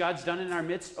things God's done in our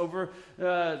midst over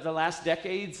the last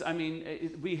decades. I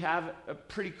mean, we have a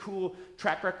pretty cool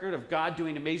track record of God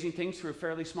doing amazing things through a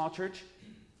fairly small church.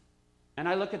 And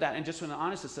I look at that and just with an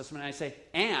honest assessment, I say,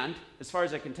 and as far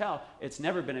as I can tell, it's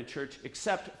never been a church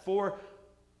except for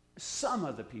some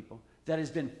of the people that has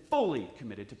been fully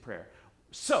committed to prayer.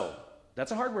 So,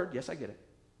 that's a hard word. Yes, I get it.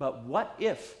 But what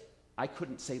if I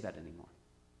couldn't say that anymore?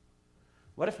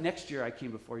 What if next year I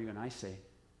came before you and I say,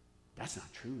 that's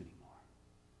not true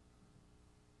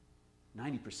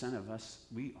anymore? 90% of us,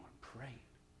 we are praying.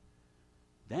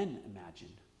 Then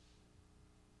imagine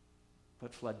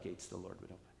what floodgates the Lord would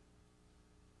open.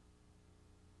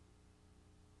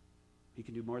 He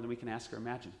can do more than we can ask or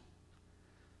imagine.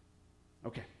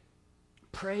 Okay.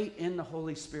 Pray in the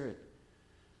Holy Spirit.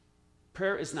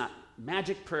 Prayer is not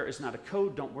magic. Prayer is not a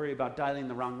code. Don't worry about dialing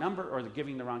the wrong number or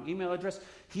giving the wrong email address.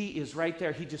 He is right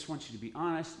there. He just wants you to be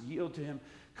honest, yield to him,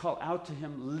 call out to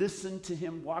him, listen to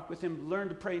him, walk with him, learn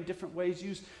to pray in different ways.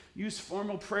 Use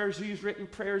formal prayers, use written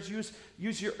prayers,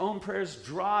 use your own prayers,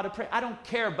 draw to pray. I don't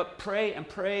care, but pray and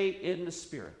pray in the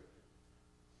Spirit.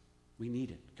 We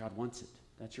need it. God wants it.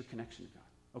 That's your connection to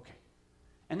God. Okay.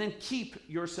 And then keep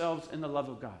yourselves in the love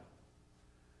of God.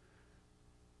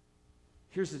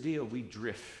 Here's the deal. We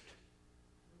drift.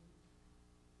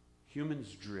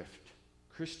 Humans drift.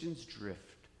 Christians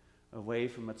drift away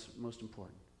from what's most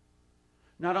important.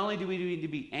 Not only do we need to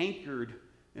be anchored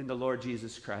in the Lord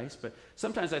Jesus Christ, but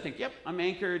sometimes I think, yep, I'm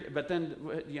anchored, but then,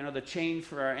 the chain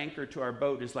for our anchor to our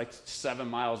boat is like 7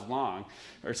 miles long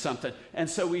or something. And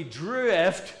so we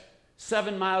drift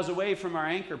 7 miles away from our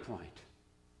anchor point.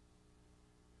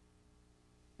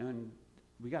 And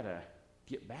we got to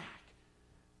get back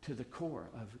to the core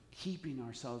of keeping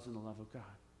ourselves in the love of God.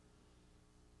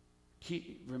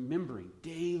 Keep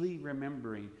daily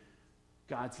remembering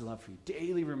God's love for you,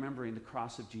 daily remembering the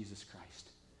cross of Jesus Christ,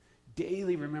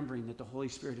 daily remembering that the Holy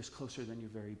Spirit is closer than your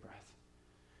very breath,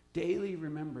 daily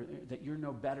remember that you're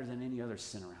no better than any other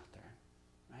sinner out there,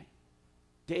 right?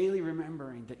 Daily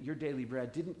remembering that your daily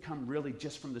bread didn't come really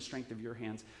just from the strength of your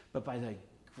hands, but by the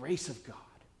grace of God,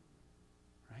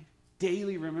 right?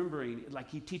 Daily remembering, like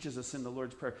he teaches us in the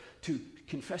Lord's Prayer, to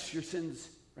confess your sins,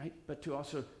 right? But to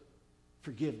also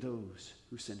forgive those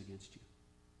who sinned against you.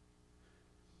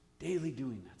 Daily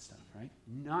doing that stuff, right?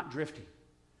 Not drifting.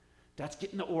 That's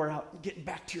getting the oar out, getting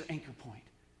back to your anchor point.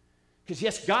 Because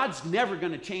yes, God's never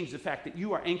going to change the fact that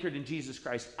you are anchored in Jesus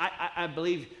Christ. I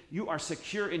believe you are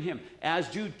secure in him. As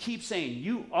Jude keeps saying,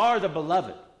 you are the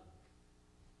beloved.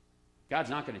 God's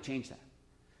not going to change that.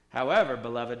 However,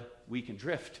 beloved, we can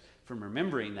drift from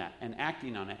remembering that and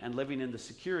acting on it and living in the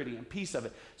security and peace of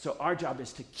it. So our job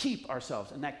is to keep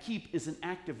ourselves, and that keep is an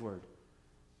active word.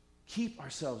 Keep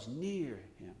ourselves near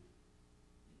him,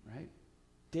 right?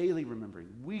 Daily remembering,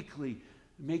 weekly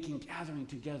making gathering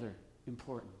together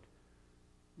important,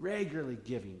 regularly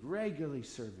giving, regularly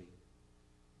serving.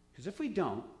 Because if we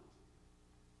don't,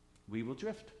 we will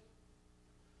drift.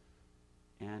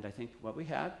 And I think what we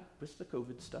had with the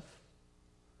COVID stuff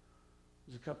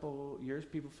was a couple years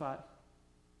people thought,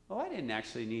 oh, I didn't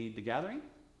actually need the gathering.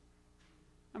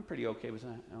 I'm pretty okay with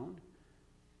my own.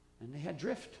 And they had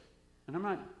drift. And I'm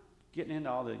not getting into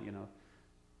all the,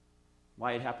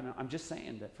 why it happened. I'm just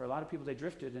saying that for a lot of people, they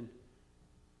drifted and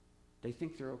they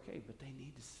think they're okay, but they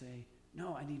need to say,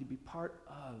 no, I need to be part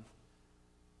of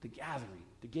the gathering,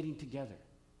 the getting together.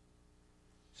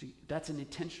 See, that's an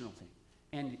intentional thing.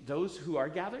 And those who are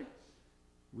gathered,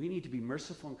 we need to be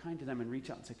merciful and kind to them and reach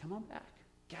out and say, come on back.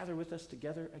 Gather with us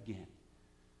together again.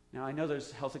 Now, I know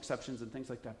there's health exceptions and things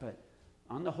like that, but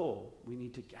on the whole, we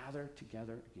need to gather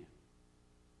together again.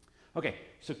 Okay,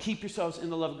 so keep yourselves in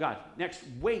the love of God. Next,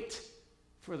 wait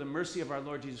for the mercy of our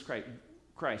Lord Jesus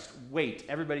Christ. Wait.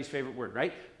 Everybody's favorite word,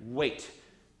 right? Wait.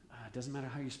 It doesn't matter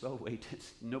how you spell wait.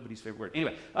 It's nobody's favorite word.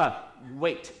 Anyway,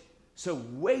 wait. So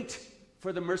wait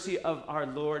for the mercy of our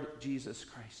Lord Jesus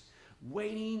Christ.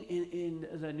 Waiting in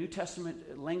the New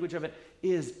Testament language of it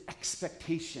is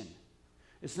expectation.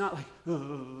 It's not like,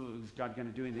 oh, is God going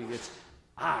to do anything? It's,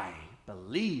 I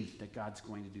believe that God's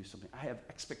going to do something. I have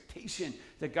expectation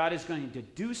that God is going to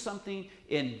do something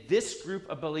in this group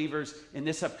of believers in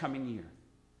this upcoming year.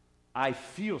 I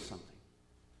feel something.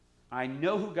 I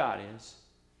know who God is,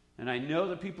 and I know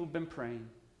that people have been praying.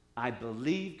 I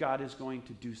believe God is going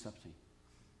to do something.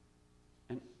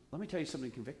 And let me tell you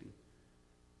something convicting.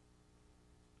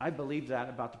 I believed that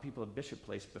about the people of Bishop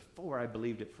Place before I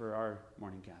believed it for our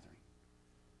morning gathering.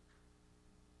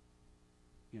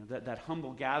 That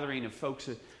humble gathering of folks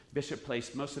at Bishop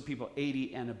Place, most of the people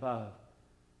 80 and above.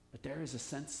 But there is a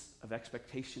sense of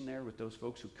expectation there with those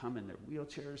folks who come in their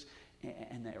wheelchairs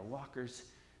and their walkers,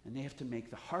 and they have to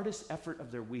make the hardest effort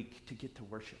of their week to get to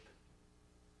worship.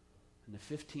 And the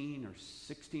 15 or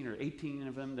 16 or 18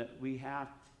 of them that we have,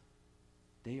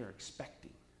 they are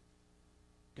expecting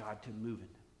God to move in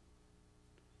them.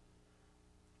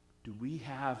 Do we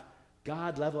have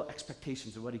God-level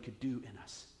expectations of what he could do in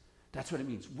us? That's what it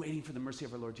means, waiting for the mercy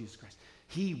of our Lord Jesus Christ.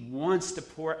 He wants to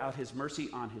pour out his mercy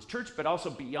on his church, but also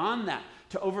beyond that,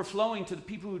 to overflowing to the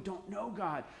people who don't know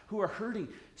God, who are hurting.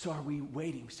 So are we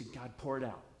waiting? We say, God, pour it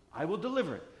out. I will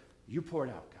deliver it. You pour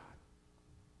it out, God.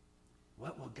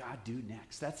 What will God do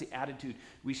next? That's the attitude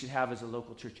we should have as a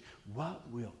local church. What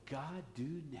will God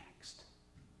do next?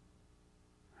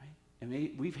 Right?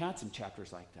 And we've had some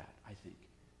chapters like that, I think.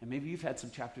 And maybe you've had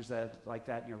some chapters like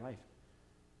that in your life.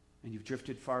 And you've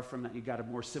drifted far from that. You've got a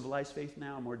more civilized faith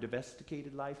now, a more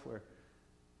domesticated life where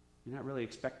You're not really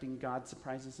expecting God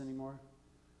surprises anymore.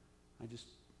 I just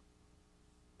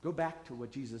go back to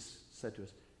what Jesus said to us.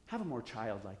 Have a more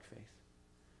childlike faith.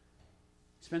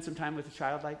 Spend some time with a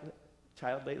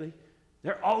child lately.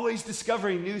 They're always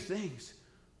discovering new things.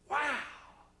 Wow,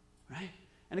 right?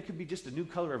 And it could be just a new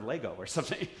color of Lego or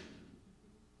something.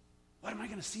 What am I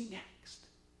going to see next?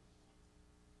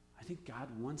 I think God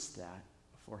wants that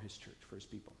for his church, for his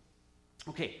people.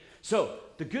 Okay, so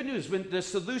the good news, when the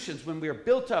solutions, when we are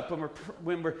built up,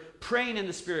 when we're praying in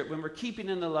the Spirit, when we're keeping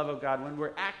in the love of God, when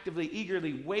we're actively,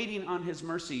 eagerly waiting on his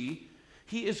mercy,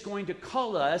 he is going to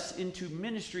call us into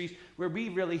ministries where we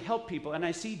really help people. And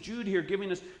I see Jude here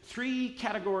giving us 3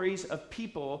 categories of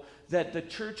people that the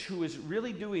church who is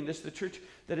really doing this, the church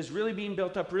that is really being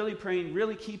built up, really praying,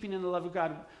 really keeping in the love of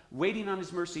God, waiting on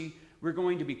his mercy. We're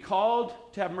going to be called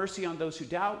to have mercy on those who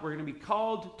doubt. We're going to be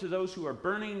called to those who are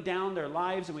burning down their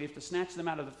lives and we have to snatch them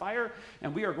out of the fire.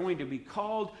 And we are going to be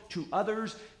called to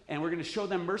others and we're going to show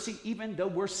them mercy even though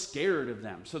we're scared of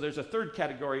them. So there's a 3rd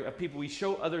category of people we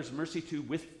show others mercy to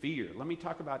with fear. Let me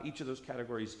talk about each of those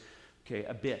categories,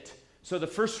 a bit. So the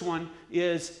first one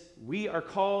is we are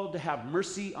called to have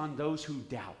mercy on those who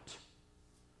doubt.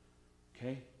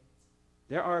 Okay?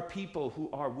 There are people who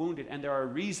are wounded, and there are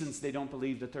reasons they don't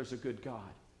believe that there's a good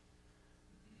God.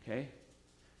 Okay?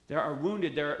 There are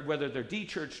wounded, whether they're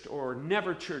de-churched or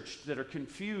never churched, that are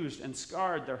confused and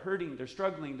scarred. They're hurting, they're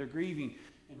struggling, they're grieving.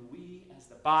 And we, as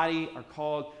the body, are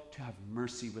called to have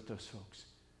mercy with those folks.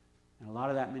 And a lot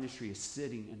of that ministry is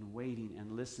sitting and waiting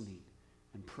and listening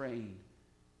and praying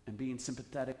and being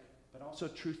sympathetic, but also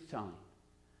truth-telling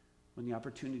when the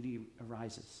opportunity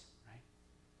arises.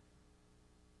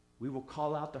 We will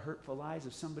call out the hurtful lies.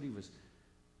 If somebody was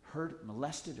hurt,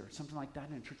 molested, or something like that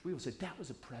in a church, we will say, that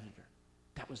was a predator.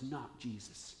 That was not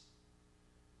Jesus.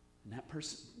 And that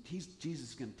person, Jesus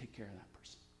is going to take care of that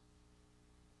person.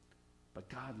 But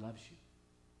God loves you,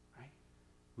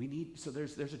 right? So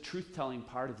there's a truth-telling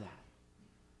part of that.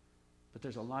 But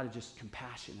there's a lot of just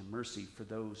compassion and mercy for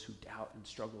those who doubt and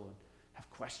struggle and have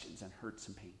questions and hurts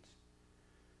and pains.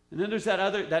 And then there's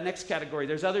that next category.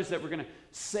 There's others that we're going to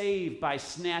save by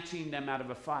snatching them out of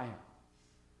a fire.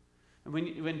 And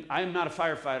when I'm not a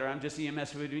firefighter, I'm just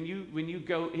EMS. When you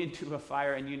go into a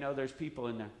fire and you know there's people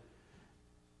in there,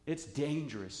 it's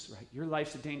dangerous, right? Your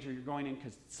life's in danger. You're going in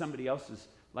because somebody else's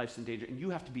life's in danger, and you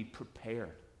have to be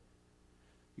prepared.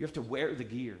 You have to wear the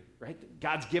gear, right?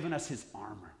 God's given us his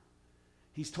armor.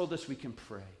 He's told us we can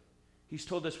pray. He's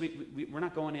told us we're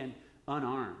not going in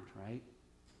unarmed, right?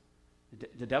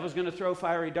 The devil's going to throw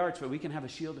fiery darts, but we can have a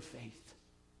shield of faith.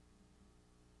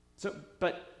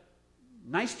 But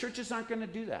nice churches aren't going to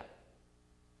do that.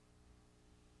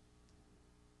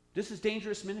 This is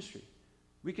dangerous ministry.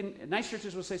 Nice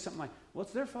churches will say something like, well,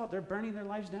 it's their fault. They're burning their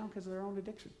lives down because of their own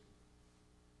addiction.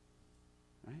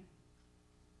 Right?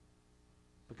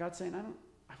 But God's saying,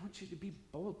 I want you to be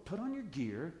bold. Put on your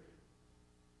gear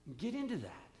and get into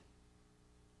that.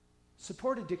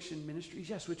 Support addiction ministries,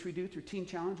 yes, which we do through Teen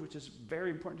Challenge, which is very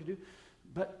important to do.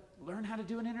 But learn how to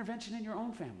do an intervention in your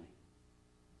own family.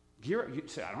 Gear up. You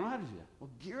say, I don't know how to do that. Well,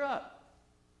 gear up.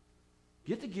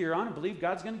 Get the gear on and believe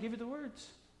God's going to give you the words.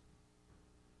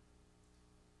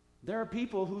 There are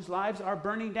people whose lives are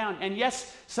burning down. And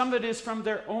yes, some of it is from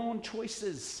their own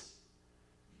choices.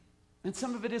 And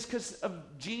some of it is because of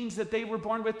genes that they were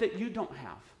born with that you don't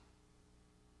have.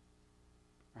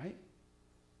 Right?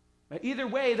 But either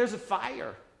way, there's a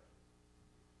fire.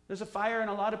 There's a fire in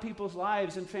a lot of people's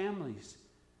lives and families.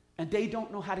 And they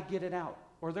don't know how to get it out.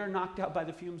 Or they're knocked out by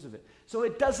the fumes of it. So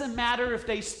it doesn't matter if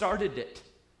they started it.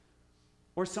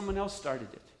 Or someone else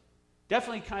started it.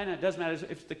 Definitely kind of does matter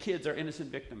if the kids are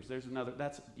innocent victims. There's another,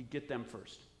 you get them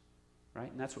first.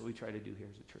 Right? And that's what we try to do here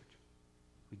as a church.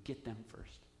 We get them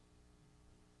first.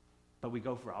 But we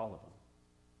go for all of them.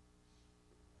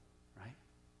 Right?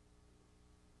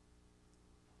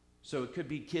 So it could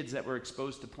be kids that were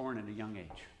exposed to porn at a young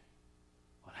age.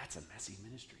 Well, that's a messy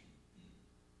ministry.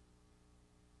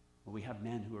 Well, we have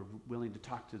men who are willing to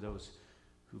talk to those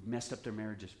who've messed up their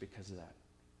marriages because of that.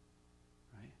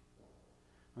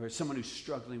 Right? Or someone who's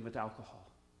struggling with alcohol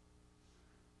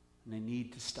and they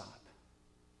need to stop.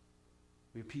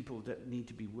 We have people that need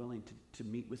to be willing to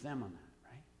meet with them on that,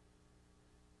 right?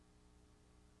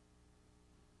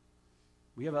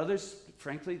 We have others,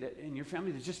 frankly, that in your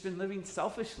family that's just been living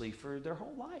selfishly for their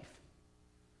whole life.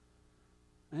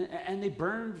 And they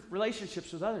burn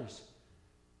relationships with others.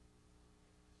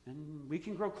 And we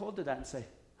can grow cold to that and say,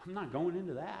 I'm not going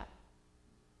into that.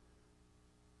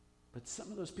 But some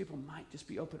of those people might just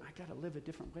be open. I got to live a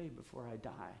different way before I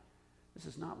die. This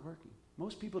is not working.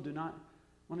 Most people do not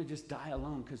want to just die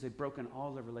alone because they've broken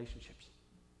all their relationships.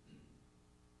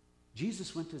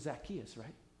 Jesus went to Zacchaeus,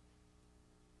 right?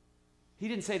 He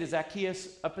didn't say to Zacchaeus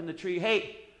up in the tree,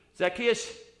 hey,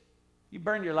 Zacchaeus, you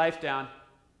burned your life down.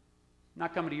 I'm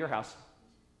not coming to your house.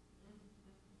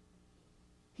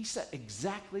 He said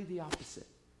exactly the opposite.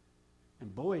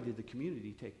 And boy, did the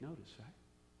community take notice, right?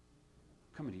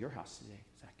 I'm coming to your house today,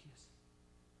 Zacchaeus.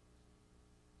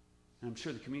 And I'm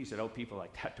sure the community said, oh, people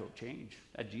like that don't change.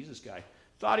 That Jesus guy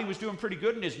thought he was doing pretty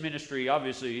good in his ministry.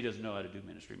 Obviously, he doesn't know how to do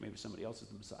ministry. Maybe somebody else is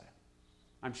the Messiah.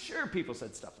 I'm sure people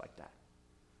said stuff like that.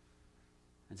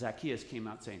 And Zacchaeus came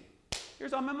out saying,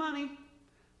 here's all my money.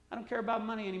 I don't care about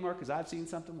money anymore because I've seen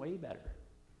something way better.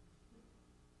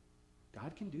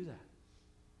 God can do that.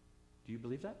 Do you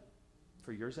believe that?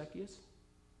 For your Zacchaeus?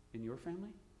 In your family?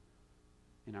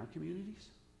 In our communities?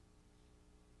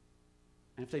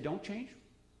 And if they don't change,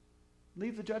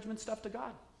 leave the judgment stuff to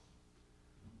God.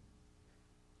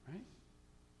 Right?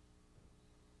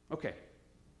 Okay.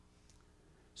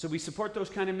 So we support those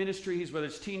kind of ministries, whether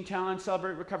it's Teen Talent,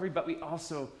 Celebrate Recovery, but we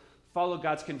also follow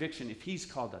God's conviction if he's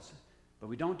called us. But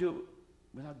we don't do it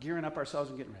without gearing up ourselves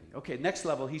and getting ready. Okay, next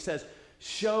level, he says,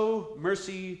 show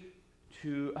mercy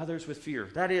to others with fear.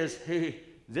 That is, hey,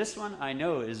 this one I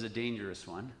know is a dangerous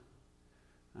one.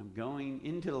 I'm going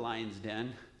into the lion's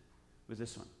den with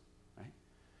this one, right?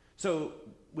 So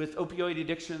with opioid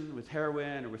addiction, with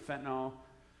heroin, or with fentanyl,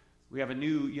 we have a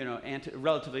new,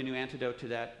 relatively new antidote to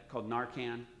that called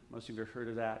Narcan. Most of you have heard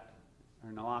of that,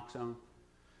 or naloxone.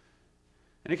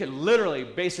 And it can literally,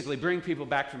 basically bring people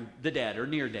back from the dead or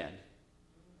near dead,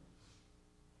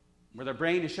 where their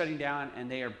brain is shutting down and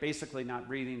they are basically not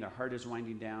breathing, their heart is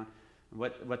winding down. And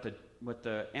what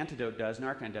the antidote does,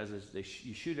 Narcan does, is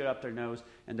you shoot it up their nose,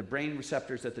 and the brain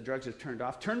receptors that the drugs have turned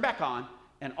off turn back on,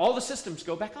 and all the systems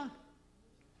go back on.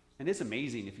 And it's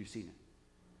amazing if you've seen it.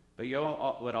 But you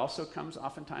know what also comes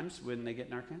oftentimes when they get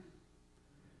Narcan?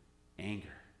 Anger.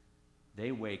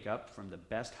 They wake up from the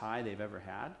best high they've ever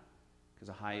had, because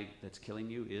a high that's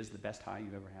killing you is the best high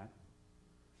you've ever had.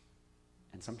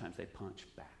 And sometimes they punch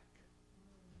back.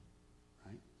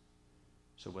 Right?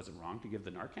 So was it wrong to give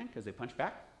the Narcan because they punch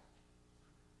back?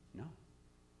 No.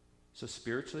 So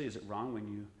spiritually, is it wrong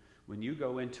when you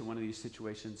go into one of these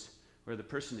situations where the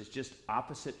person is just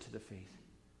opposite to the faith?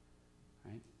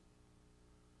 Right?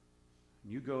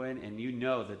 You go in and you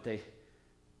know that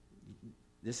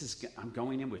I'm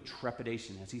going in with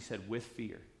trepidation, as he said, with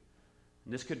fear.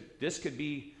 And this could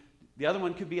be, the other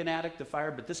one could be an addict, the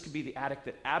fire, but this could be the addict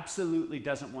that absolutely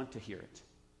doesn't want to hear it,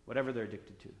 whatever they're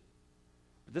addicted to.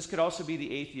 But this could also be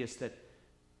the atheist that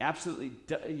absolutely,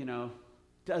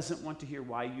 doesn't want to hear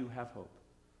why you have hope.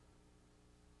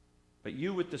 But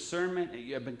you, with discernment,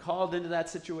 you have been called into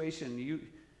that situation. You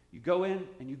go in,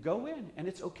 and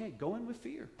it's okay. Go in with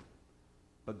fear,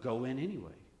 but go in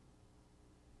anyway.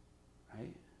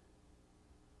 Right?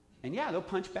 And yeah, they'll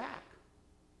punch back.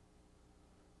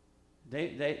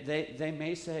 They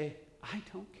may say, I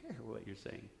don't care what you're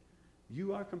saying.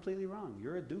 You are completely wrong.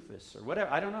 You're a doofus or whatever.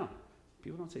 I don't know.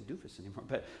 People don't say doofus anymore.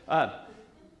 But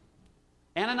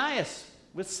Ananias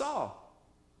with Saul.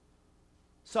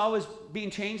 Saul was being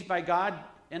changed by God,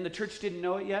 and the church didn't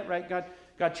know it yet, right?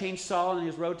 God changed Saul on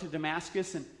his road to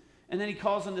Damascus, and then he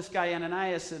calls on this guy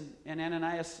Ananias, and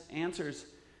Ananias answers.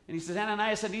 And he says,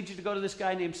 Ananias, I need you to go to this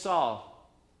guy named Saul.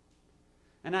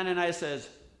 And Ananias says,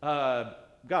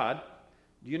 God,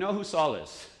 do you know who Saul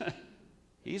is?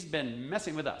 He's been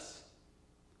messing with us.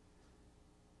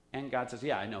 And God says,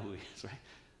 yeah, I know who he is, right?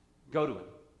 Go to him.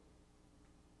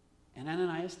 And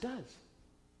Ananias does.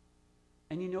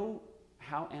 And you know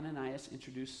how Ananias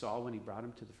introduced Saul when he brought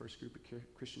him to the first group of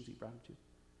Christians he brought him to?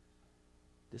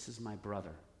 This is my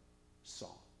brother,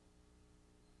 Saul.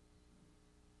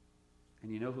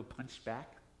 And you know who punched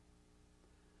back?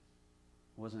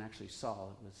 It wasn't actually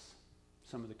Saul. It was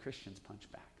some of the Christians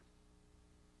punched back.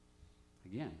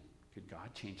 Again, could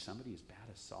God change somebody as bad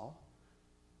as Saul,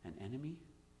 an enemy,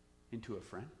 into a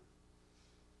friend?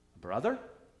 A brother?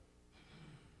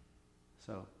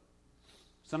 So,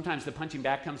 sometimes the punching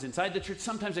back comes inside the church.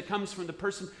 Sometimes it comes from the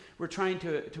person we're trying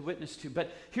to witness to.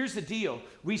 But here's the deal.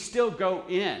 We still go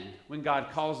in when God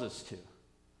calls us to.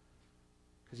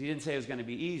 Because he didn't say it was going to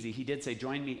be easy. He did say,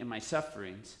 join me in my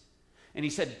sufferings. And he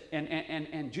said,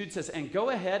 and Jude says, and go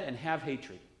ahead and have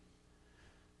hatred.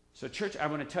 So church, I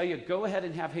want to tell you, go ahead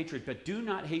and have hatred, but do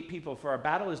not hate people, for our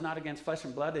battle is not against flesh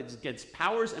and blood, it's against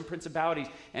powers and principalities.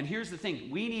 And here's the thing,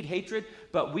 we need hatred,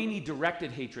 but we need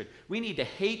directed hatred. We need to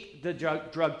hate the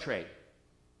drug trade.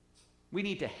 We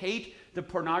need to hate the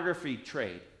pornography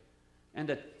trade and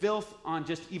the filth on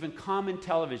just even common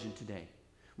television today.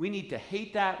 We need to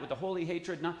hate that with a holy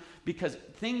hatred, not because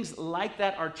things like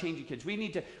that are changing kids. We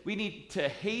need to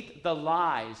hate the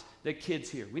lies that kids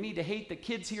hear. We need to hate that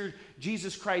kids hear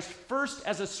Jesus Christ first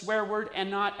as a swear word and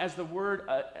not as the word,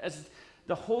 as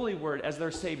the holy word, as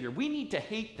their Savior. We need to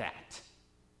hate that.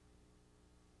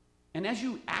 And as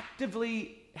you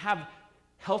actively have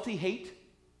healthy hate,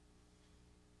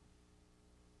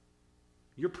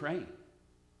 you're praying,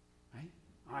 right?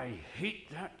 I hate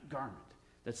that garment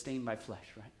that's stained by flesh,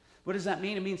 right? What does that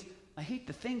mean? It means I hate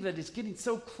the thing that is getting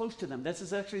so close to them. This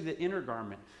is actually the inner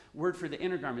garment, word for the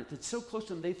inner garment, that's so close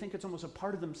to them they think it's almost a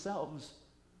part of themselves.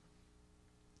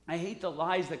 I hate the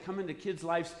lies that come into kids'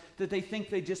 lives that they think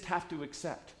they just have to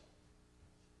accept,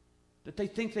 that they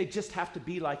think they just have to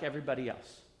be like everybody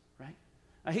else, right?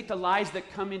 I hate the lies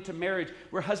that come into marriage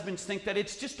where husbands think that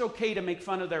it's just okay to make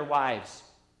fun of their wives.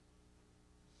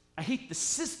 I hate the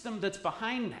system that's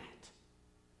behind that.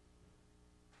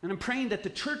 And I'm praying that the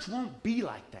church won't be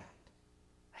like that.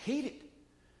 I hate it.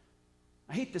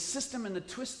 I hate the system and the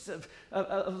twists of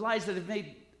lies that have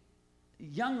made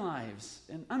young lives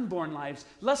and unborn lives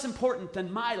less important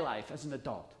than my life as an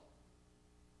adult.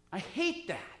 I hate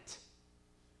that.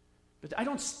 But I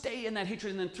don't stay in that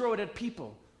hatred and then throw it at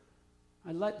people.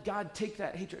 I let God take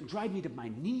that hatred and drive me to my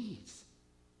knees,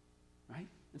 right?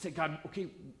 And say, God, okay,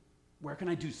 where can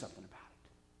I do something about it?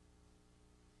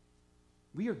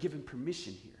 We are given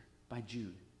permission here by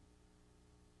Jude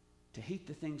to hate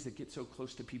the things that get so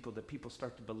close to people that people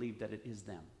start to believe that it is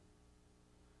them.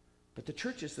 But the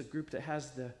church is the group that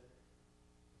has the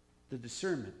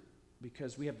discernment,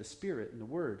 because we have the Spirit and the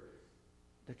Word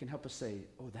that can help us say,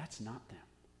 oh, that's not them.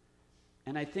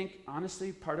 And I think,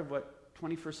 honestly, part of what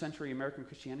 21st century American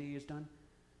Christianity has done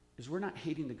is we're not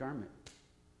hating the garment.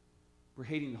 We're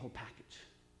hating the whole package.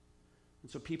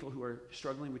 And so people who are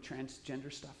struggling with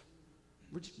transgender stuff,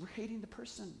 we're hating the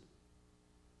person,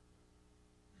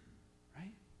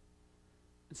 right?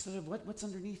 Instead of what's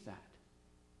underneath that.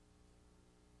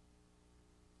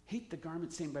 Hate the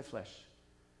garment stained by flesh,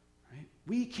 right?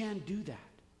 We can do that.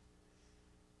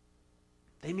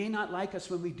 They may not like us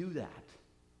when we do that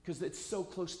because it's so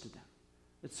close to them.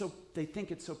 They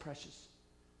think it's so precious.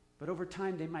 But over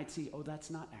time, they might see, oh, that's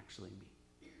not actually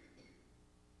me.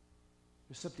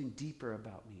 There's something deeper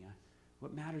about me.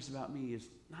 What matters about me is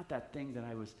not that thing that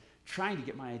I was trying to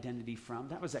get my identity from.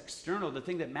 That was external. The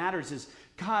thing that matters is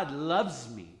God loves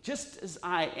me just as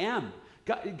I am.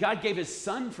 God gave his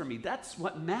son for me. That's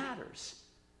what matters,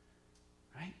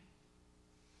 right?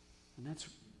 And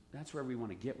that's where we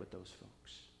want to get with those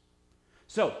folks.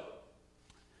 So,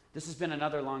 this has been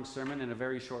another long sermon in a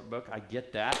very short book. I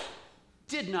get that.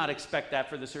 Did not expect that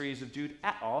for the series of Jude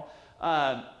at all.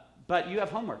 But you have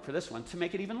homework for this one to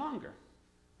make it even longer.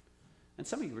 And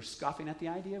some of you are scoffing at the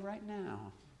idea right now.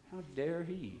 How dare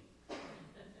he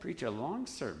preach a long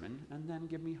sermon and then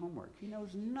give me homework? He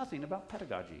knows nothing about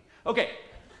pedagogy. Okay.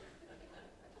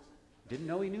 Didn't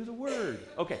know he knew the word.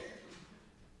 Okay.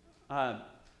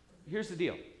 Here's the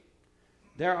deal.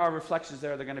 There are reflections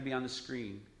there that are going to be on the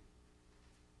screen.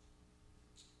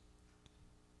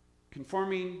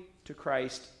 Conforming to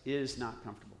Christ is not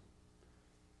comfortable.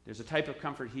 There's a type of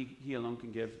comfort he alone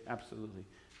can give, absolutely.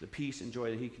 The peace and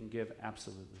joy that he can give,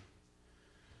 absolutely.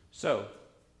 So,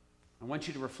 I want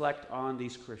you to reflect on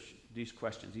these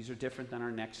questions. These are different than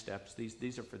our next steps.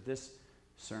 These are for this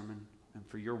sermon and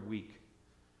for your week.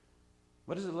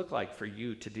 What does it look like for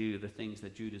you to do the things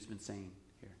that Jude has been saying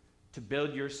here? To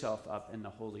build yourself up in the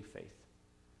holy faith.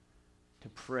 To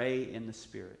pray in the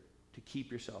Spirit. To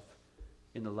keep yourself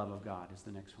in the love of God is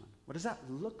the next one. What does that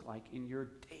look like in your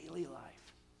daily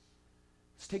life?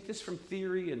 Let's take this from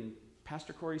theory and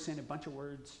Pastor Corey saying a bunch of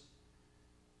words.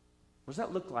 What does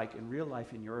that look like in real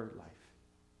life in your life?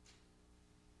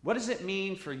 What does it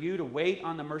mean for you to wait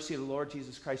on the mercy of the Lord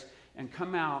Jesus Christ and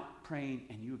come out praying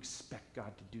and you expect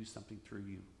God to do something through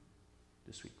you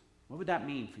this week? What would that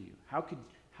mean for you?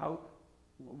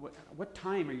 What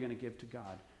time are you going to give to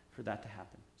God for that to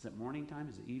happen? Is it morning time?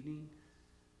 Is it evening?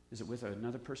 Is it with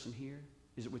another person here?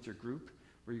 Is it with your group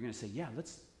where you're going to say, yeah,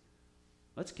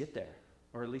 let's get there,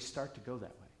 or at least start to go that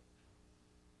way?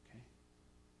 Okay?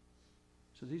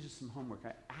 So these are some homework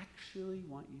I actually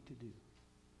want you to do.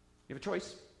 You have a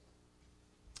choice.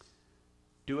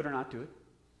 Do it or not do it.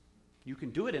 You can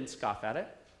do it and scoff at it.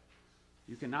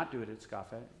 You cannot do it and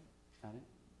scoff at it.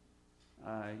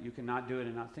 You cannot do it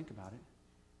and not think about it.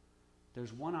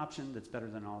 There's one option that's better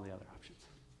than all the other options.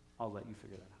 I'll let you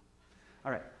figure that out.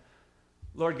 All right.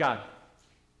 Lord God,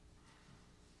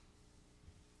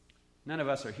 none of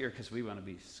us are here because we want to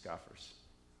be scoffers.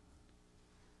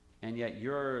 And yet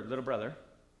your little brother,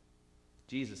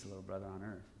 Jesus' little brother on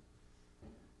earth,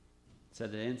 so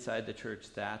that inside the church,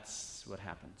 that's what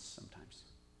happens sometimes.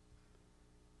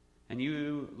 And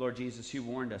you, Lord Jesus, you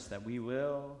warned us that we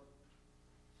will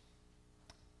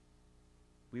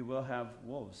have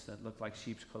wolves that look like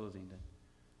sheep's clothing,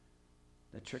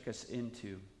 that trick us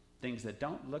into things that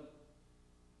don't look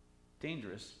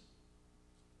dangerous,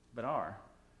 but are.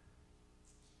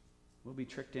 We'll be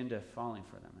tricked into falling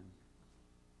for them. And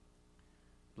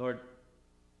Lord,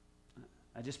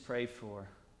 I just pray for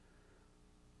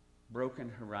broken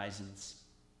horizons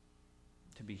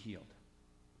to be healed.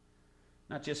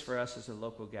 Not just for us as a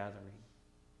local gathering,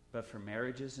 but for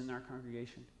marriages in our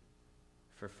congregation,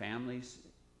 for families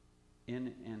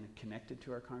in and connected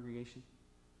to our congregation,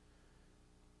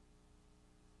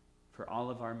 for all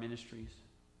of our ministries.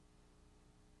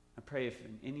 I pray if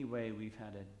in any way we've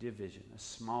had a division, a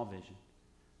small vision,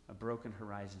 a broken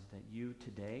horizon, that you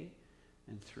today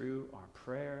and through our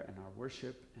prayer and our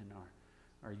worship and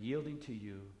our yielding to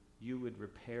you, you would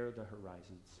repair the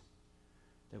horizons,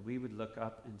 that we would look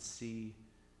up and see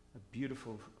a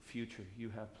beautiful future you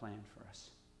have planned for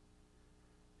us,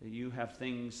 that you have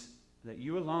things that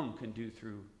you alone can do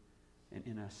through and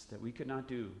in us that we could not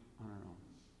do on our own.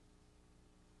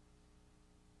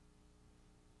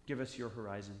 Give us your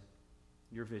horizon,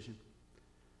 your vision.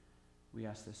 We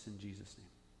ask this in Jesus' name.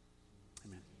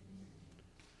 Amen.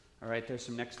 All right, there's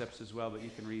some next steps as well, but you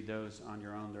can read those on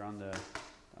your own. They're on the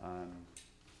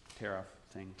tear-off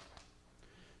thing.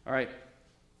 All right.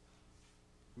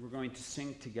 We're going to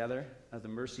sing together The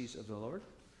Mercies of the Lord.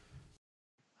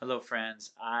 Hello,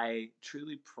 friends. I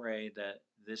truly pray that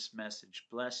this message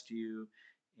blessed you.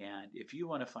 And if you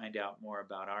want to find out more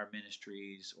about our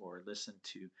ministries or listen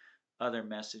to other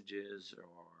messages or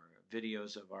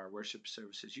videos of our worship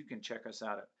services, you can check us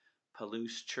out at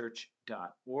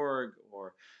palousechurch.org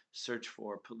or search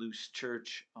for Palouse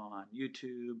Church on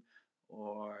YouTube,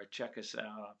 or check us out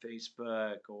on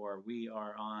Facebook, or we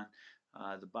are on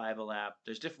the Bible app.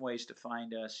 There's different ways to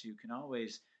find us. You can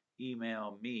always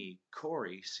email me,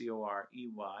 Corey,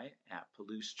 C-O-R-E-Y, at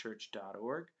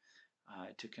palousechurch.org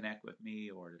to connect with me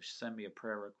or to send me a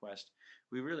prayer request.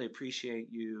 We really appreciate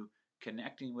you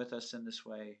connecting with us in this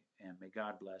way, and may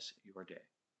God bless your day.